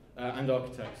and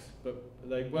architects, but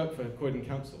they work for Croydon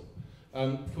Council,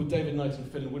 called David Knight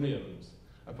and Phil Williams,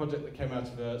 a project that came out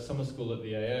of a summer school at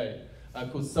the AA,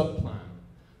 called Subplan,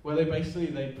 where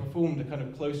they performed a kind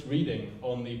of close reading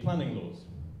on the planning laws.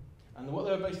 And what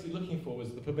they were basically looking for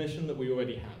was the permission that we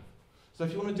already have. So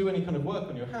if you want to do any kind of work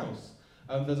on your house,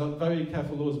 there's very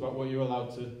careful laws about what you're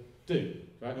allowed to do,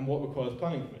 right, and what requires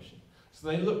planning permission. So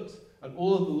they looked at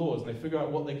all of the laws and they figured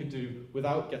out what they could do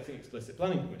without getting explicit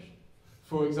planning permission.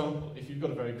 For example, if you've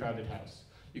got a very crowded house,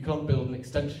 you can't build an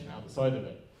extension out the side of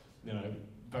it,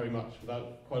 very much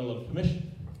without quite a lot of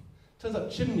permission. Turns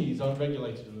out chimneys aren't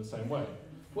regulated in the same way.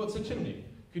 What's a chimney?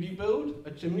 Could you build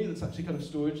a chimney that's actually kind of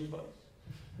storage device?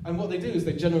 And what they do is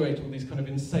they generate all these kind of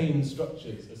insane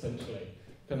structures, essentially,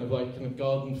 kind of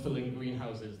garden-filling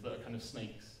greenhouses that are kind of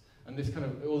snakes, and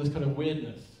all this kind of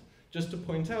weirdness, just to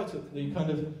point out at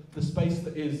the space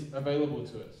that is available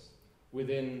to us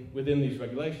within these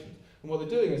regulations. And what they're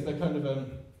doing is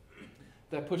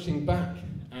they're pushing back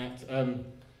at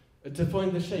to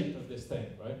find the shape of this thing,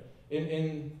 right?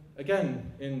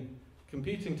 In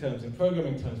computing terms, in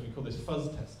programming terms, we call this fuzz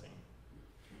testing.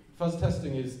 Fuzz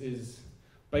testing is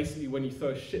basically when you throw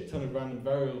a shit ton of random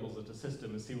variables at a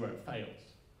system and see where it fails.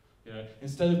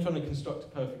 Instead of trying to construct a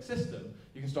perfect system,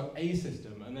 you construct a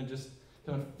system and then just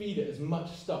kind of feed it as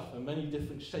much stuff and many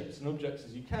different shapes and objects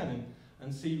as you can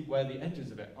and see where the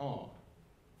edges of it are.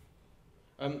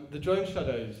 The drone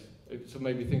shadows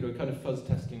made me think of kind of fuzz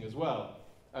testing as well,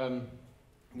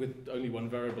 with only one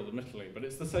variable, admittedly, but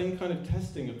it's the same kind of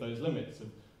testing of those limits, of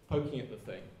poking at the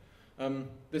thing.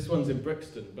 This one's in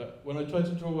Brixton, but when I tried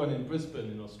to draw one in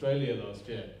Brisbane in Australia last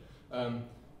year,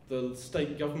 the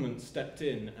state government stepped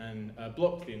in and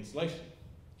blocked the installation.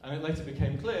 And it later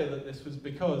became clear that this was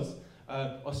because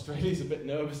Australia's a bit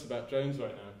nervous about drones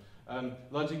right now,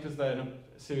 largely because they're in a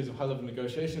series of high-level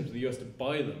negotiations with the US to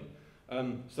buy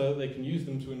them, so that they can use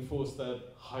them to enforce their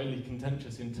highly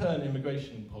contentious, in turn,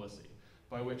 immigration policy,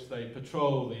 by which they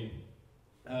patrol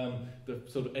the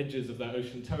sort of edges of their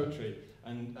ocean territory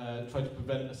and try to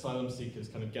prevent asylum seekers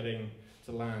kind of getting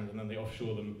to land, and then they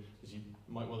offshore them. As you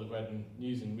might well have read in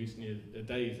news in recent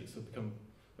days, it's sort of become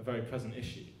a very present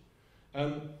issue.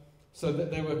 So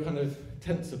that they were kind of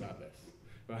tense about this,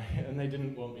 right? And they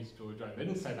didn't want me to draw a drone. They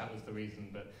didn't say that was the reason,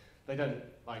 but they don't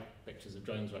like pictures of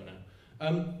drones right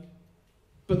now.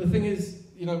 But the thing is,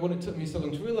 what it took me so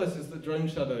long to realise is that drone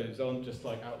shadows aren't just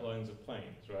like outlines of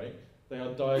planes, right? They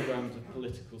are diagrams of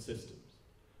political systems.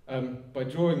 By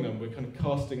drawing them, we're kind of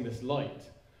casting this light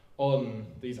on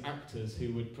these actors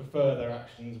who would prefer their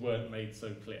actions weren't made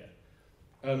so clear.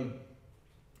 And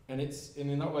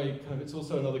in that way, it's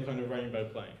also another kind of rainbow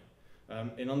plane.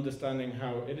 In understanding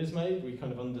how it is made, we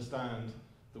kind of understand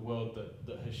the world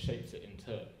that has shaped it in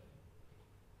turn.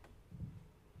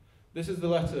 This is the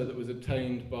letter that was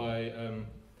obtained by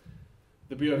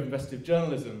the Bureau of Investigative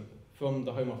Journalism from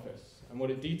the Home Office. And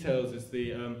what it details is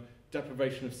the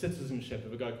deprivation of citizenship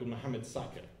of a guy called Mohammed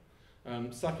Saka.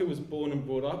 Saka was born and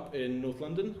brought up in North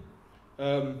London,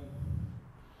 but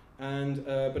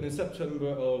in September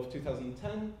of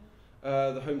 2010,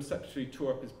 the Home Secretary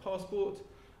tore up his passport,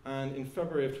 and in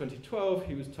February of 2012,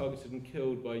 he was targeted and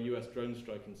killed by a US drone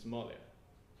strike in Somalia.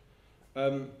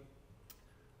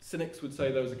 Cynics would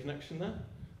say there was a connection there.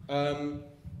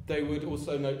 They would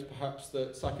also note perhaps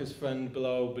that Saka's friend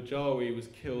Bilal Bajawi was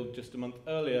killed just a month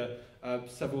earlier,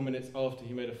 several minutes after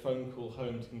he made a phone call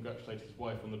home to congratulate his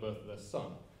wife on the birth of their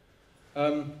son.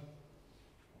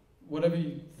 Whatever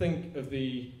you think of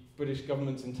the British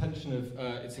government's intention of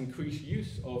its increased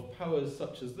use of powers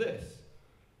such as this,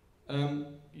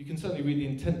 you can certainly read the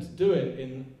intent to do it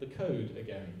in the code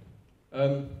again.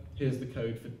 Here's the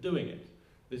code for doing it.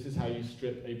 This is how you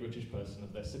strip a British person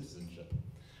of their citizenship.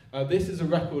 This is a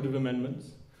record of amendments,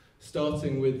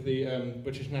 starting with the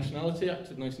British Nationality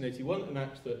Act of 1981, an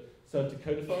act that served to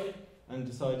codify and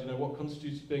decide what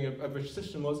constitutes being a British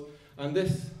citizen was. And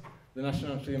this, the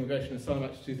Nationality, Immigration and Asylum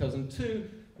Act of 2002,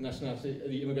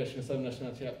 the Immigration, Asylum and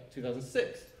Nationality Act of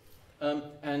 2006.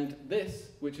 And this,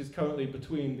 which is currently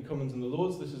between the Commons and the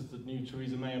Lords, this is the new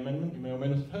Theresa May amendment you may or may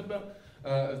not have heard about,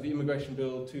 of the Immigration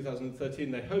Bill 2013,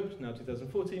 they hoped, now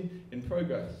 2014, in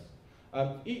progress.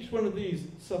 Each one of these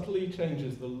subtly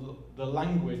changes the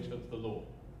language of the law,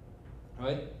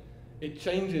 right? It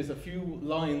changes a few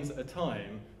lines at a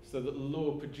time so that the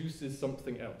law produces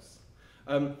something else.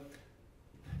 The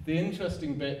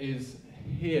interesting bit is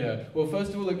here. Well,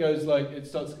 first of all, it goes like,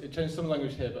 it changes some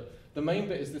language here, but the main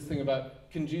bit is this thing about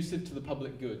conducive to the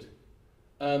public good.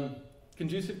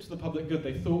 Conducive to the public good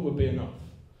they thought would be enough,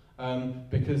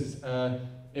 because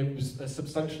it was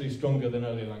substantially stronger than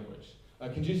earlier language.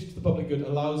 Conducive to the public good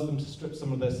allows them to strip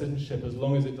some of their citizenship as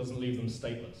long as it doesn't leave them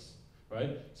stateless,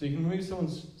 right? So you can remove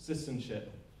someone's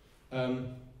citizenship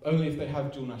only if they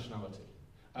have dual nationality.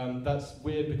 That's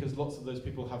weird because lots of those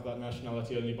people have that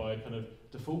nationality only by kind of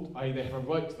default, i.e. they have a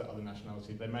right to that other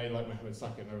nationality. They may, like Mohammed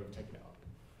Saka, never have taken it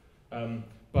up.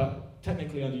 But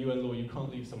technically under UN law you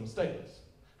can't leave someone stateless.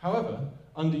 However,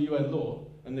 under UN law,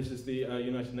 and this is the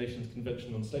United Nations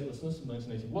Convention on Statelessness of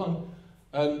 1981,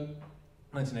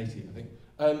 1980 I think,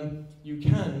 you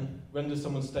can render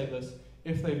someone stateless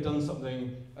if they've done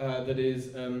something that is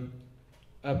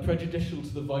prejudicial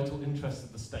to the vital interests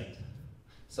of the state.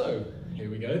 So, here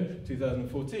we go,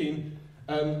 2014,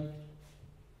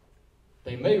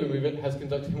 they may remove it, has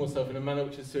conducted him or herself in a manner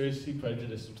which is seriously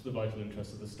prejudicial to the vital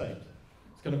interests of the state.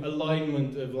 It's kind of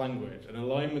alignment of language, an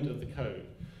alignment of the code.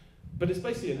 But it's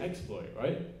basically an exploit,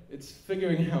 right? It's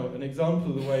figuring out an example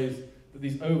of the ways that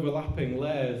these overlapping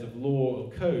layers of law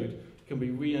or code can be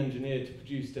re-engineered to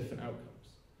produce different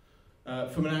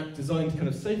outcomes. From an act designed to kind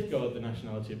of safeguard the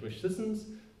nationality of British citizens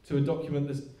to a document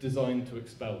that's designed to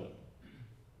expel them.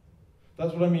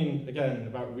 That's what I mean, again,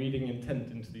 about reading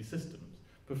intent into these systems,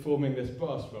 performing this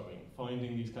brass rubbing,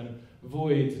 finding these kind of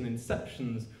voids and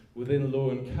inceptions within law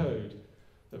and code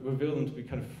that reveal them to be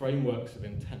kind of frameworks of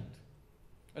intent.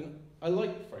 And I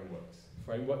like frameworks.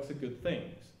 Frameworks are good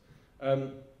things.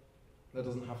 That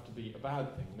doesn't have to be a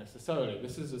bad thing, necessarily.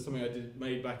 This is something I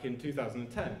made back in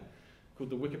 2010, called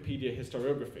the Wikipedia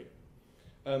Historiography.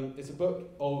 It's a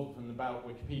book of and about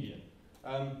Wikipedia.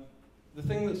 The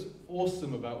thing that's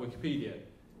awesome about Wikipedia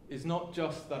is not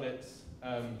just that it's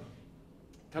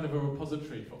kind of a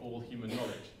repository for all human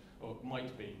knowledge, or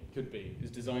might be, could be,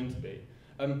 is designed to be.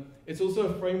 It's also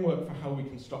a framework for how we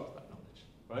construct that knowledge,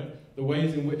 right? The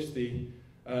ways in which the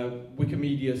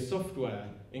Wikimedia software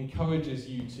encourages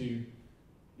you to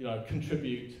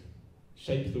contribute,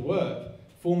 shape the work,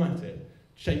 format it,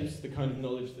 shapes the kind of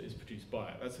knowledge that is produced by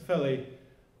it. That's a fairly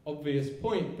obvious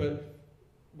point, but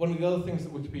one of the other things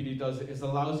that Wikipedia does is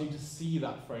allows you to see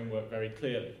that framework very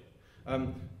clearly.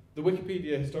 The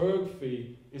Wikipedia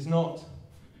historiography is not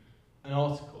an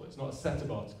article, it's not a set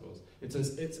of articles. It's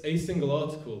a single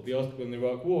article, the article in the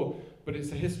Iraq War, but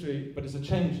it's a history, but it's a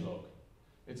changelog.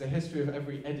 It's a history of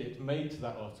every edit made to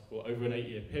that article over an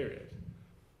 8-year period.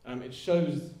 It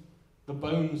shows the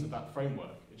bones of that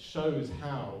framework. It shows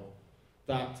how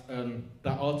that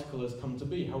article has come to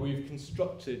be, how we've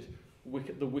constructed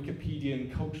the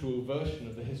Wikipedian cultural version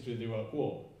of the history of the Iraq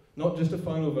War. Not just a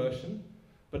final version,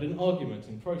 but an argument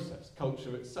in process,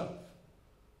 culture itself.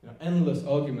 Endless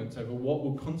arguments over what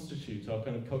will constitute our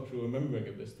kind of cultural remembering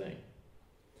of this thing.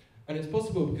 And it's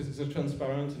possible because it's a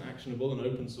transparent and actionable and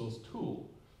open source tool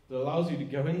that allows you to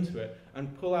go into it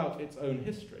and pull out its own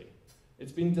history.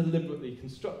 It's been deliberately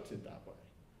constructed that way.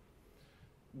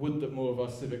 Would that more of our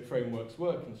civic frameworks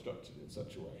were constructed in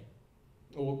such a way?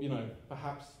 Or,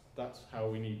 perhaps that's how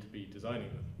we need to be designing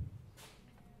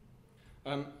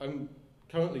them. I'm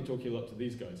currently talking a lot to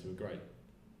these guys who are great.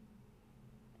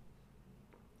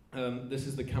 This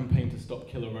is the Campaign to Stop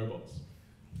Killer Robots.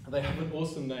 They have an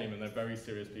awesome name and they're very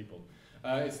serious people.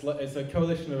 It's a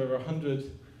coalition of over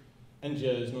 100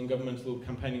 NGOs, non-governmental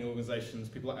campaigning organizations,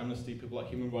 people like Amnesty, people like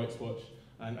Human Rights Watch,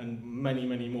 and many,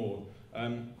 many more.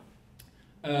 And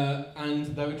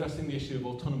they're addressing the issue of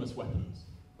autonomous weapons,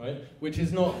 right? Which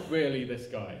is not really this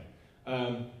guy.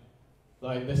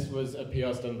 This was a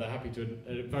PR stunt, they're happy to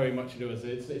very much do it.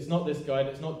 It's not this guy, and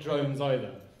it's not drones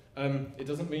either. It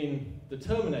doesn't mean the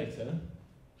Terminator,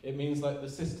 it means like the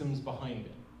systems behind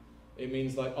it. It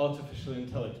means like artificial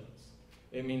intelligence.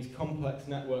 It means complex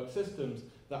network systems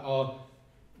that are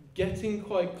getting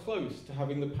quite close to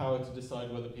having the power to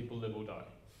decide whether people live or die.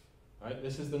 Right?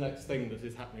 This is the next thing that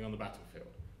is happening on the battlefield.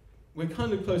 we're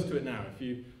kind of close to it now. If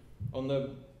you, on the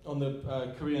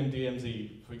Korean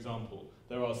DMZ, for example,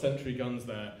 there are sentry guns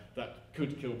there that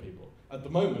could kill people. At the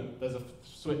moment, there's a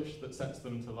switch that sets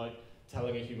them to like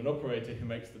telling a human operator who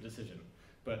makes the decision.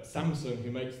 But Samsung,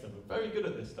 who makes them, are very good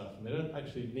at this stuff, and they don't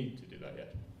actually need to do that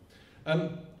yet.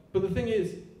 But the thing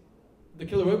is, the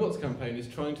Killer Robots campaign is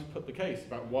trying to put the case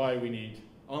about why we need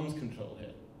arms control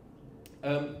here.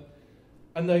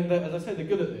 And as I say, they're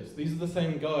good at this. These are the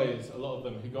same guys, a lot of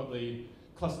them, who got the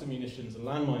cluster munitions and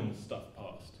landmines stuff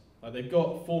passed. They've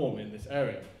got form in this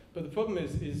area. But the problem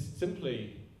is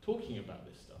simply talking about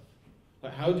this stuff.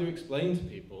 Like, how do you explain to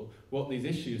people what these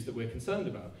issues that we're concerned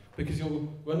about? Because you're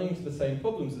running into the same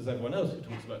problems as everyone else who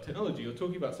talks about technology. You're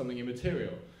talking about something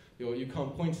immaterial. You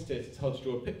can't point at it, it's hard to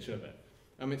draw a picture of it.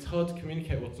 It's hard to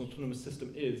communicate what an autonomous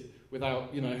system is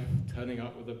without, turning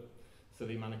up with a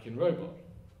silly mannequin robot.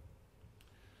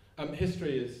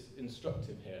 History is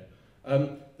instructive here.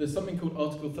 There's something called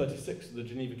Article 36 of the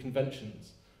Geneva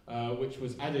Conventions, which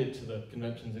was added to the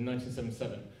conventions in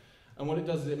 1977. And what it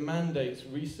does is it mandates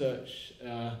research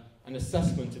and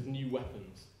assessment of new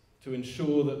weapons to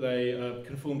ensure that they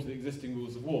conform to the existing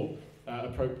rules of war,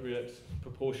 appropriate,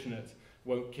 proportionate,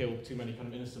 won't kill too many kind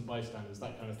of innocent bystanders,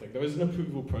 that kind of thing. There is an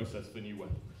approval process for new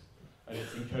weapons, and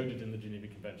it's encoded in the Geneva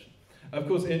Convention. Of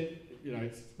course,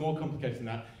 it's more complicated than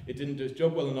that. It didn't do its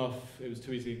job well enough, it was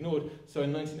too easily ignored. So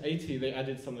in 1980, they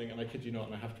added something, and I kid you not,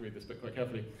 and I have to read this book quite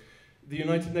carefully. The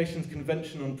United Nations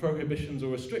Convention on Prohibitions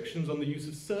or Restrictions on the Use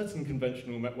of Certain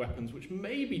Conventional Weapons which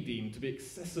may be deemed to be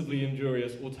excessively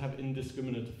injurious or to have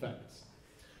indiscriminate effects.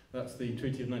 That's the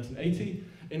Treaty of 1980.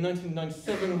 In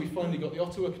 1997, we finally got the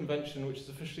Ottawa Convention, which is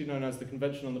officially known as the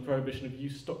Convention on the Prohibition of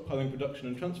Use, Stockpiling, Production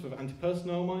and Transfer of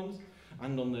Anti-Personnel Mines,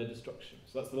 and on their destruction.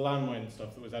 So that's the landmine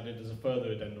stuff that was added as a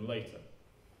further addendum later.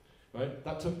 Right?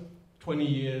 That took 20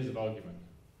 years of argument.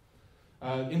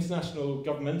 International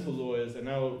governmental lawyers are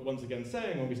now once again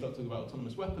saying, when we start talking about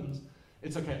autonomous weapons,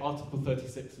 it's okay, Article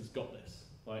 36 has got this.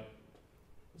 Like,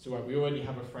 it's all right, we already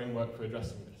have a framework for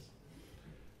addressing this.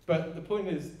 But the point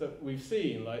is that we've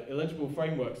seen, like, illegible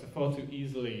frameworks are far too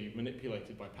easily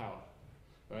manipulated by power,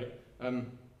 right?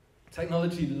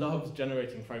 Technology loves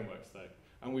generating frameworks, though,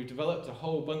 and we've developed a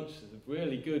whole bunch of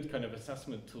really good kind of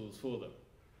assessment tools for them.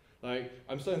 Like,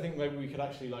 I'm starting to think maybe we could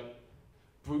actually, like,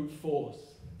 brute force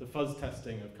the fuzz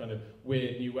testing of kind of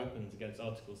weird new weapons against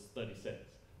Article 36,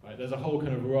 right? There's a whole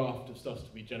kind of raft of stuff to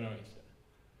be generated.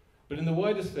 But in the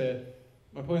wider sphere,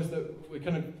 my point is that we're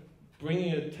kind of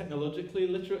bringing a technologically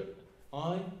literate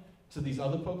eye to these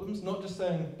other problems, not just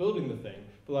saying building the thing,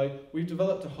 but like we've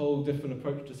developed a whole different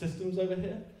approach to systems over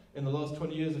here. In the last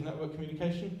 20 years of network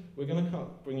communication, we're going to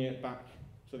start bringing it back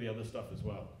to the other stuff as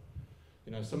well.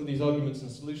 Some of these arguments and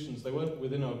solutions, they weren't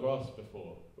within our grasp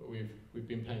before, but we've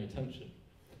been paying attention.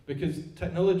 Because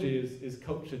technology is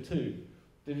culture too.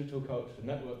 Digital culture,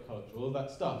 network culture, all of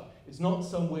that stuff. It's not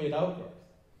some weird outgrowth.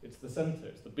 It's the center,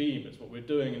 it's the beam, it's what we're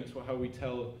doing, and it's how we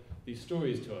tell these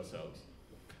stories to ourselves.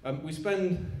 We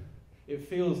spend, it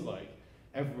feels like,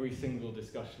 every single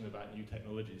discussion about new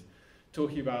technologies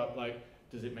talking about, like,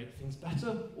 does it make things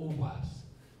better or worse?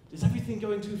 Is everything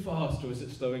going too fast or is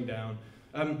it slowing down?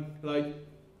 Are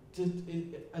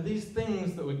these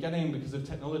things that we're getting because of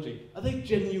technology, are they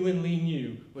genuinely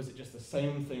new, or is it just the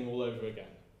same thing all over again?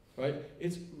 Right?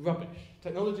 It's rubbish.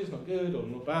 Technology is not good or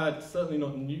not bad, it's certainly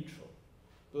not neutral.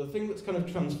 But the thing that's kind of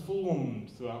transformed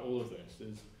throughout all of this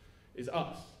is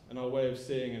us and our way of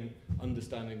seeing and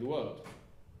understanding the world.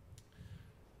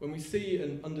 When we see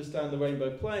and understand the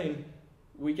rainbow plane,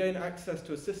 we gain access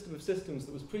to a system of systems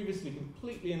that was previously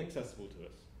completely inaccessible to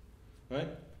us. Right?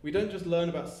 We don't just learn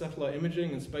about satellite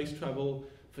imaging and space travel,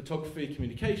 photography,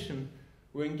 communication.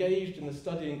 We're engaged in the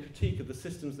study and critique of the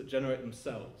systems that generate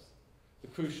themselves, the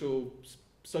crucial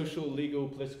social, legal,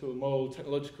 political, moral,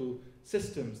 technological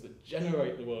systems that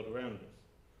generate the world around us.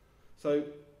 So,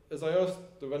 as I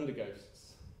asked the render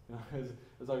ghosts,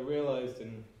 as I realized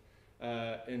in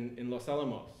Los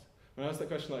Alamos, when I asked that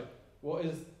question, like, what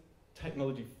is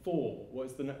technology for? What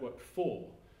is the network for?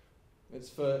 It's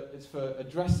for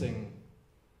addressing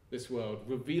this world,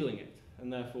 revealing it,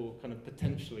 and therefore kind of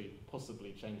potentially,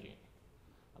 possibly changing it.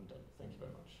 I'm done. Thank you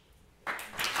very much.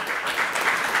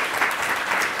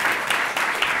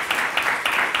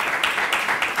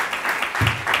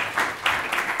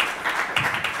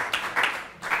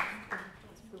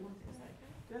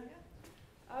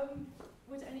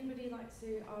 Would anybody like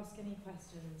to ask any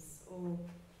questions or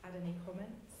add any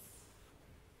comments?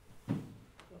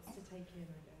 Lots to take in, I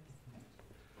guess.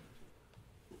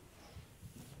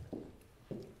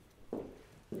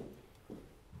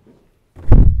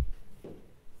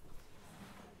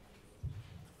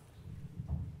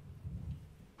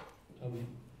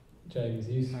 James,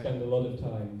 you spend a lot of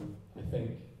time, I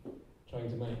think, trying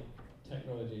to make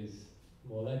technologies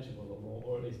more legible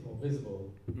or at least more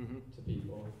visible to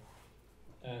people.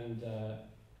 And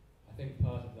I think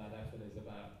part of that effort is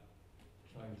about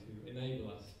trying to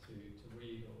enable us to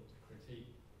read or to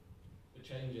critique the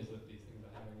changes that these things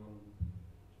are having on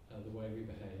the way we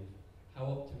behave. How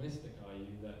optimistic are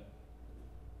you that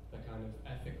the kind of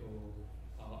ethical,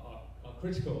 our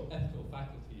critical ethical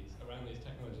faculties around these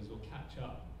technologies will catch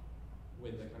up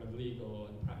with the kind of legal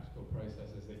and practical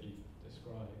processes that you've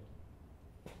described?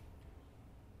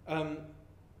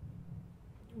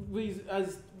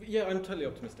 Yeah, I'm totally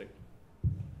optimistic.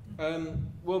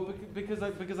 Well, because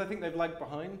I think they've lagged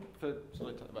behind for.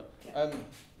 Sorry,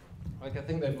 like I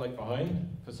think they've lagged behind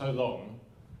for so long.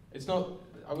 It's not.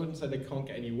 I wouldn't say they can't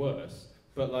get any worse,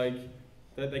 but like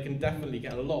they can definitely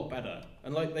get a lot better,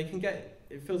 and like they can get.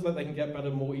 It feels like they can get better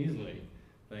more easily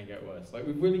than they get worse. Like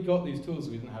we've really got these tools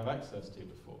we didn't have access to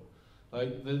before.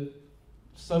 Like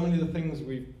so many of the things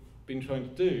we've been trying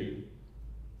to do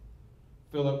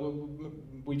feel like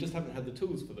we just haven't had the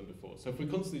tools for them before. So if we're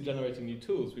constantly generating new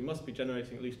tools, we must be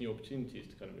generating at least new opportunities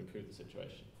to kind of improve the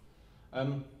situation.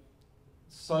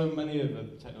 So many of the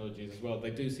technologies as well,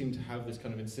 they do seem to have this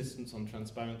kind of insistence on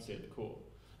transparency at the core.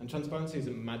 And transparency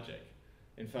isn't magic.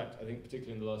 In fact, I think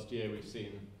particularly in the last year we've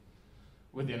seen,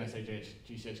 with the NSA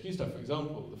GCHQ stuff, for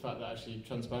example, the fact that actually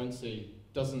transparency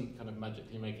doesn't kind of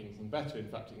magically make anything better. In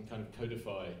fact, it can kind of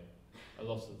codify a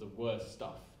lot of the worst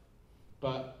stuff.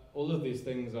 But all of these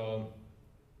things are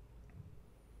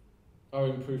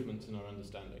improvements in our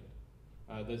understanding.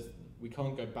 We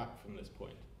can't go back from this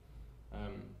point.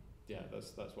 Yeah,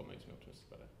 that's what makes me optimistic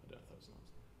about it. I don't know if that was an answer.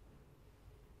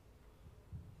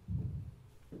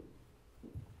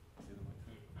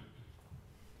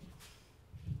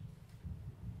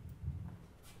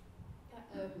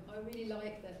 I really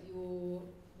like that your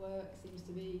work seems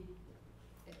to be,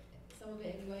 some of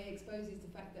it anyway, exposes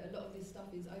the fact that a lot of this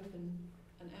stuff is open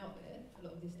and out there. A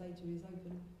lot of this data is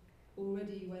open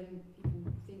already when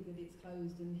people think that it's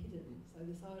closed and hidden. So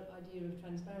this idea of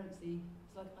transparency,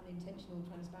 it's like unintentional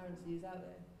transparency is out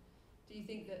there. Do you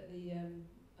think that I'm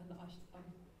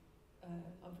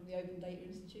from the Open Data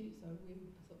Institute, so we're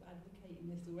sort of advocating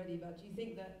this already, but do you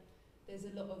think that there's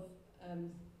a lot of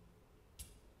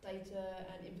data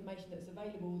and information that's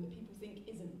available that people think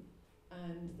isn't,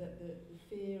 and that the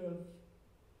fear of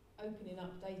opening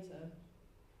up data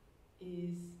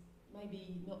is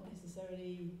maybe not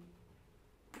necessarily,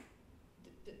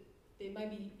 it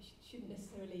maybe shouldn't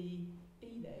necessarily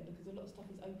be there because a lot of stuff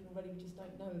is open already, we just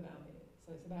don't know about it.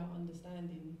 So it's about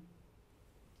understanding.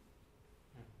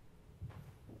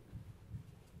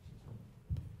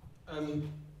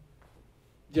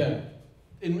 Yeah,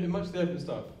 in much of the open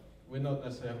stuff, we're not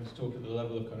necessarily having to talk at the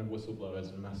level of kind of whistleblowers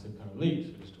and massive kind of leaks.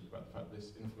 We just talk about the fact that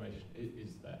this information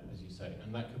is there, as you say,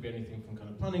 and that could be anything from kind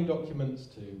of planning documents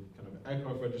to kind of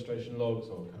aircraft registration logs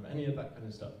or kind of any of that kind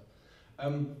of stuff.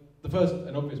 The first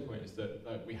and obvious point is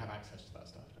that we have access to that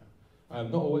stuff now.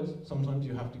 Not always. Sometimes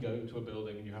you have to go to a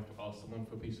building and you have to ask someone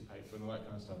for a piece of paper and all that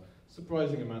kind of stuff.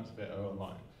 Surprising amounts of it are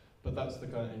online, but that's the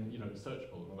kind of, and, you know, it's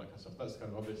searchable and all that kind of stuff. That's the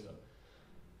kind of obvious stuff.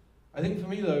 I think for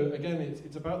me though, again,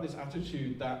 it's about this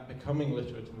attitude that becoming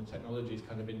literate in the technologies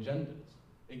kind of engenders.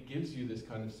 It gives you this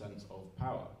kind of sense of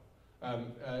power.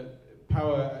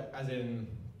 Power as in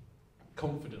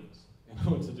confidence in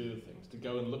order to do things, to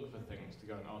go and look for things, to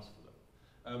go and ask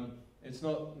for them. It's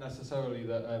not necessarily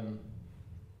that,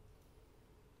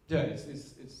 yeah, it's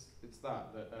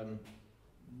that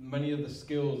many of the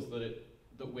skills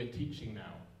that we're teaching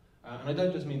now, and I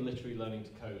don't just mean literally learning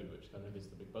to code, which kind of is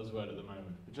the big buzzword at the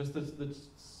moment, but just the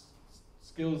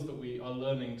skills that we are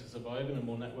learning to survive in a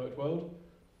more networked world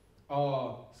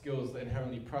are skills that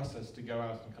inherently press us to go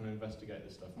out and kind of investigate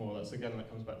this stuff more. That's again, that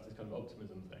comes back to this kind of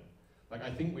optimism thing. Like,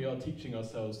 I think we are teaching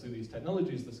ourselves through these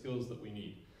technologies the skills that we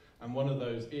need, and one of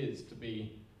those is to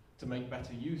make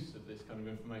better use of this kind of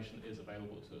information that is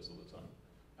available to us all the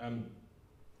time.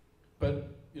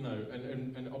 But, you know,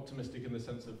 and optimistic in the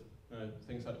sense of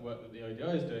things like the work that the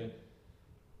ODI is doing,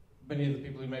 many of the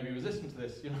people who may be resistant to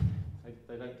this, you know,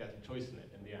 they don't get a choice in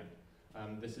it in the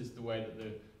end. This is the way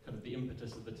that the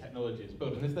impetus of the technology is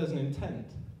built. And if there's an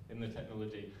intent in the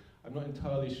technology, I'm not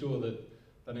entirely sure that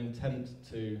that intent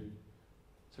to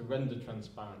render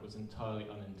transparent was entirely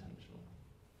unintentional.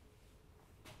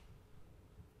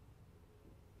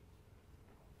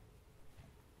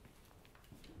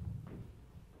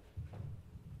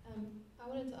 I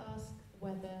wanted to ask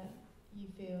whether you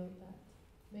feel that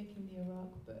making the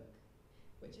Iraq book,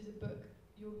 which is a book,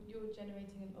 you're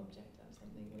generating an object out of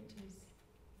something which is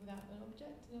without an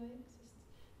object in a way. It's just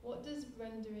what does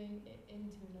rendering it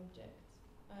into an object,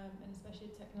 and especially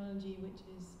technology which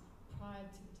is prior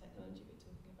to the technology we're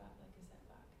talking about, like a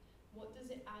setback, what does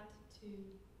it add to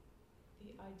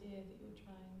the idea that you're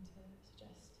trying to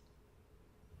suggest?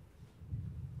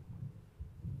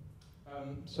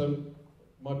 So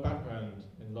my background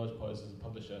in large part is as a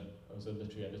publisher. I was a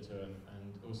literary editor and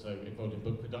also involved in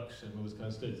book production, all this kind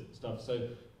of stuff. So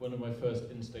one of my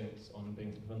first instincts on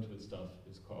being confronted with stuff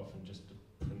is quite often just to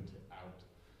print it out,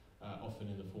 often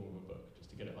in the form of a book, just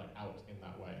to get it like out in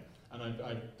that way. And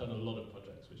I've done a lot of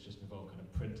projects which just involve kind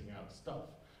of printing out stuff.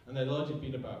 And they've largely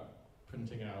been about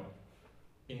printing out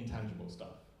intangible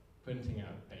stuff, printing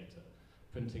out data,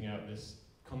 printing out this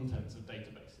contents of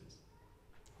databases.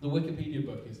 The Wikipedia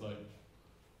book is like,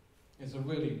 it's a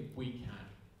really weak hack.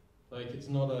 Like it's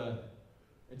not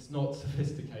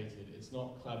sophisticated, it's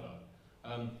not clever.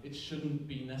 It shouldn't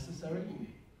be necessary,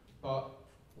 but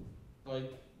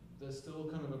like there's still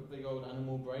kind of a big old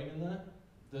animal brain in there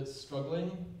that's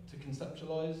struggling to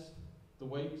conceptualize the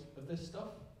weight of this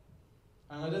stuff.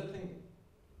 And I don't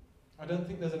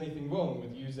think there's anything wrong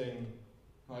with using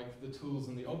like the tools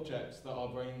and the objects that our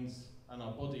brains and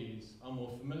our bodies are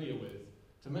more familiar with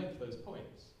to make those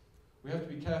points. We have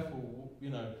to be careful, you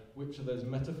know, which of those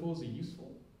metaphors are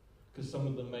useful, because some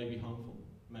of them may be harmful,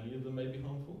 many of them may be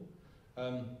harmful.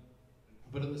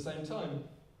 But at the same time,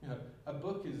 you know, a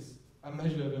book is a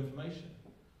measure of information.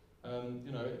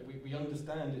 You know, we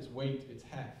understand its weight, its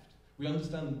heft. We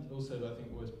understand also, I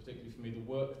think, was particularly for me, the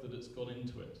work that it's gone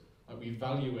into it. Like we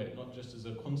value it not just as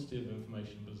a quantity of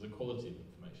information, but as a quality of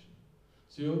information.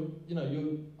 So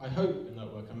I hope in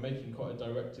that work I'm making quite a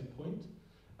directed point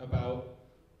about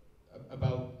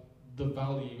the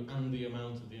value and the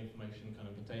amount of the information kind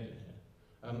of contained in here.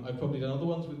 I've probably done other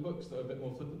ones with books that are a bit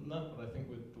more flippant than that, but I think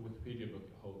with the Wikipedia book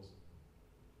it holds.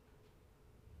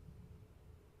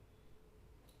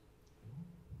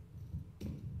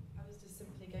 I was just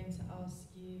simply going to ask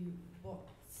you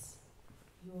what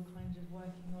you're kind of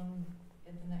working on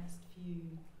in the next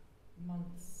few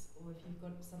months, or if you've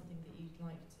got something that you'd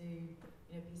like to,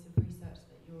 you know, piece of research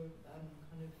that you're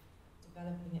kind of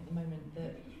developing at the moment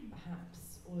that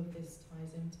perhaps all of this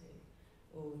ties into,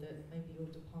 or that maybe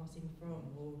you're departing from,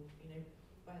 or, you know,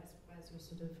 where's your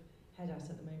sort of head at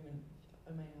the moment, if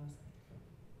I may ask?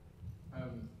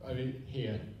 I mean,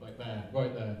 here, like there,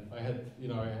 right there. I had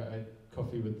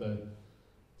coffee with the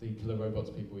Killer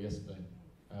Robots people yesterday.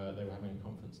 They were having a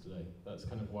conference today. That's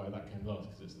kind of why that came last,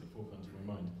 because it's at the forefront of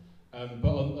my mind.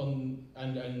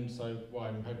 And so what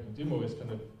I'm hoping to do more is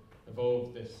kind of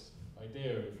evolve this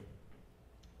idea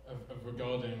of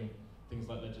regarding things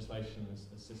like legislation as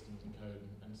systems and code,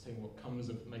 and seeing what comes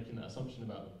of making that assumption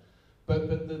about them. But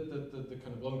the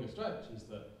kind of longer stretch is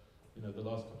that, you know, the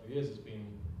last couple of years has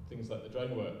been things like the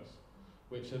drone works,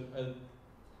 which I'm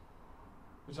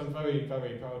very,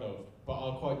 very proud of, but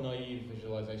are quite naive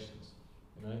visualizations.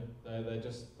 You know, they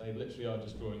literally are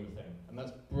just drawing the thing, and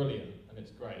that's brilliant and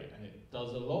it's great and it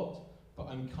does a lot. But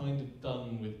I'm kind of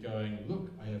done with going,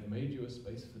 look, I have made you a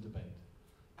space for debate.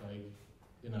 Like,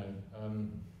 you know,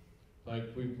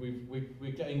 like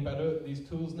we're getting better at these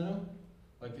tools now.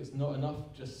 Like it's not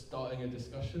enough just starting a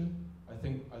discussion. I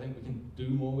think we can do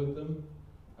more with them.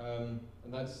 And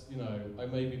that's, you know, I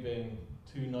may be being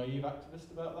too naive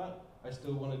activist about that. I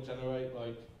still want to generate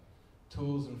like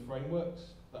tools and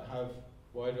frameworks that have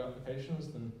wider applications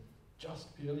than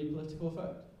just purely political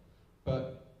effect.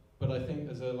 But I think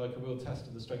as a real test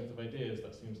of the strength of ideas,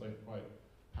 that seems like quite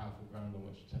powerful ground on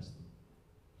which to test them.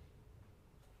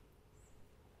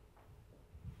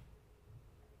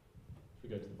 Should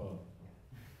we go to the bar?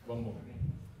 One more.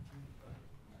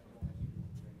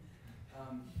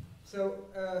 So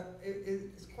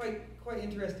it's quite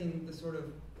interesting, the sort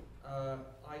of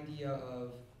idea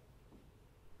of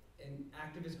an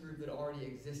activist group that already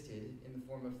existed in the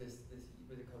form of this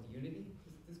what is it called, Unity?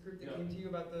 This group that came to you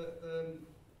about the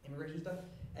immigration stuff,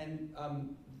 and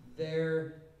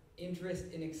their interest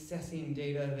in accessing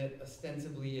data that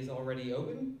ostensibly is already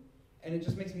open, and it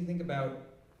just makes me think about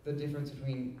the difference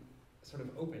between sort of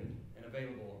open and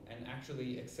available and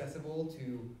actually accessible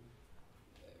to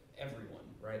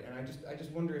everyone, right? And I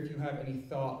just wonder if you have any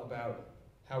thought about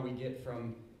how we get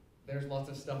from there's lots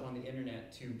of stuff on the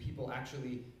internet to people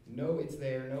actually know it's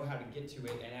there, know how to get to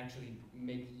it, and actually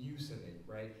make use of it,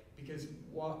 right? Because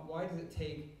why does it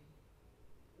take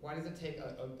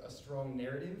a strong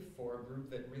narrative for a group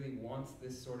that really wants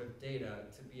this sort of data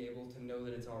to be able to know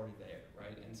that it's already there,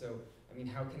 right? And so, I mean,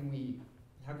 how can we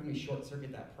short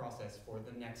circuit that process for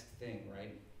the next thing,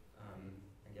 right?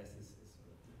 I guess is sort of.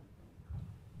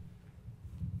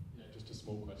 Yeah, just a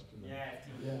small question. Yeah.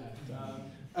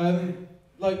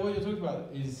 like what you're talking about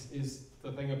is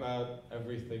the thing about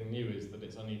everything new is that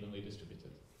it's unevenly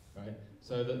distributed, right?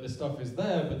 So that the stuff is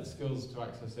there, but the skills to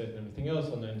access it and everything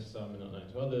else are known to some and not known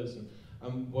to others.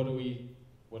 And what are we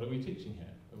teaching here?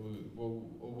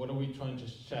 What are we trying to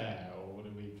share, or what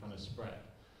are we trying to spread?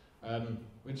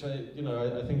 Which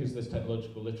I think is this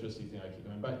technological literacy thing I keep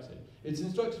going back to. It's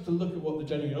instructive to look at what the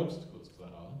genuine obstacles to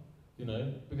that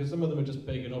are, because some of them are just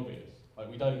big and obvious. Like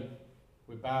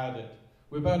we're bad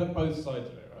at both sides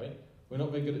of it, right? We're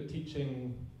not very good at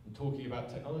teaching and talking about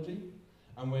technology,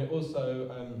 and we're also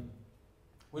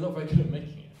we're not very good at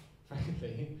making it,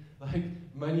 frankly. Like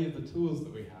many of the tools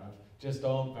that we have just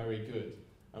aren't very good,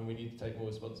 and we need to take more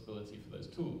responsibility for those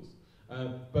tools.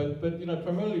 But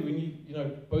primarily we need,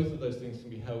 both of those things can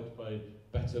be helped by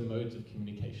better modes of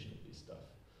communication of these stuff.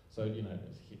 So, as I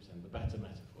keep saying, the better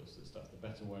metaphors and stuff, the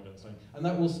better word understanding. And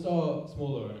that will start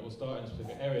smaller, and it will start in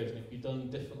specific areas, and it can be done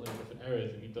differently in different areas,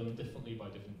 it can be done differently by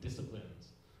different disciplines,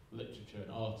 literature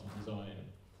and art and design, and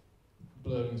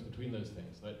blurrings between those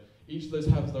things. Like, each of those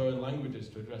have their own languages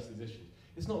to address these issues.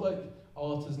 It's not like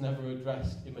art has never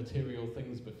addressed immaterial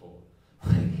things before.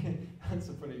 That's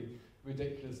a pretty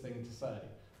ridiculous thing to say.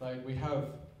 Like, we have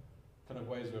kind of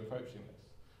ways of approaching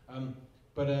this.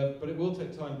 But it will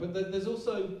take time. But there's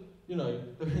also,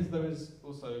 there is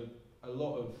also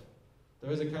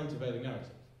there is a countervailing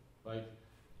narrative. Like,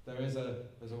 there's a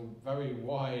very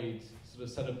wide sort of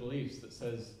set of beliefs that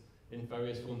says in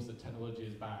various forms that technology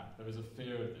is bad. There is a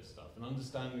fear of this stuff, and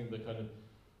understanding the kind of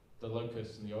the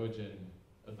locus and the origin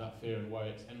of that fear and why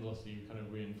it's endlessly kind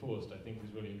of reinforced, I think,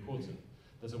 is really important.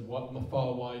 There's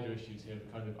far wider issues here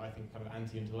of kind of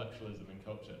anti-intellectualism in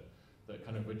culture that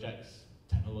kind of rejects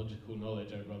technological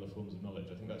knowledge over other forms of knowledge.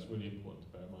 I think that's really important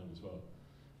to bear in mind as well.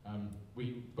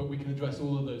 But we can address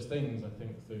all of those things, I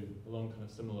think, along kind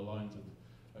of similar lines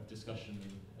of discussion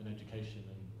and education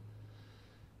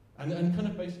and kind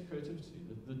of basic creativity.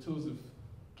 The tools of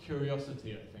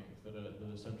curiosity, I think, that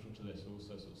are central to this are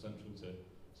also sort of central to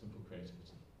simple creativity.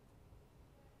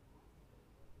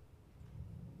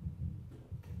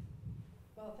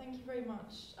 Well, thank you very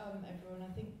much, everyone.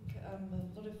 I think a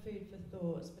lot of food for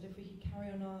thought, but if we could carry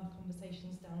on our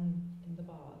conversations down in the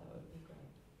bar, that would be great.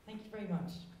 Thank you very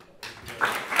much.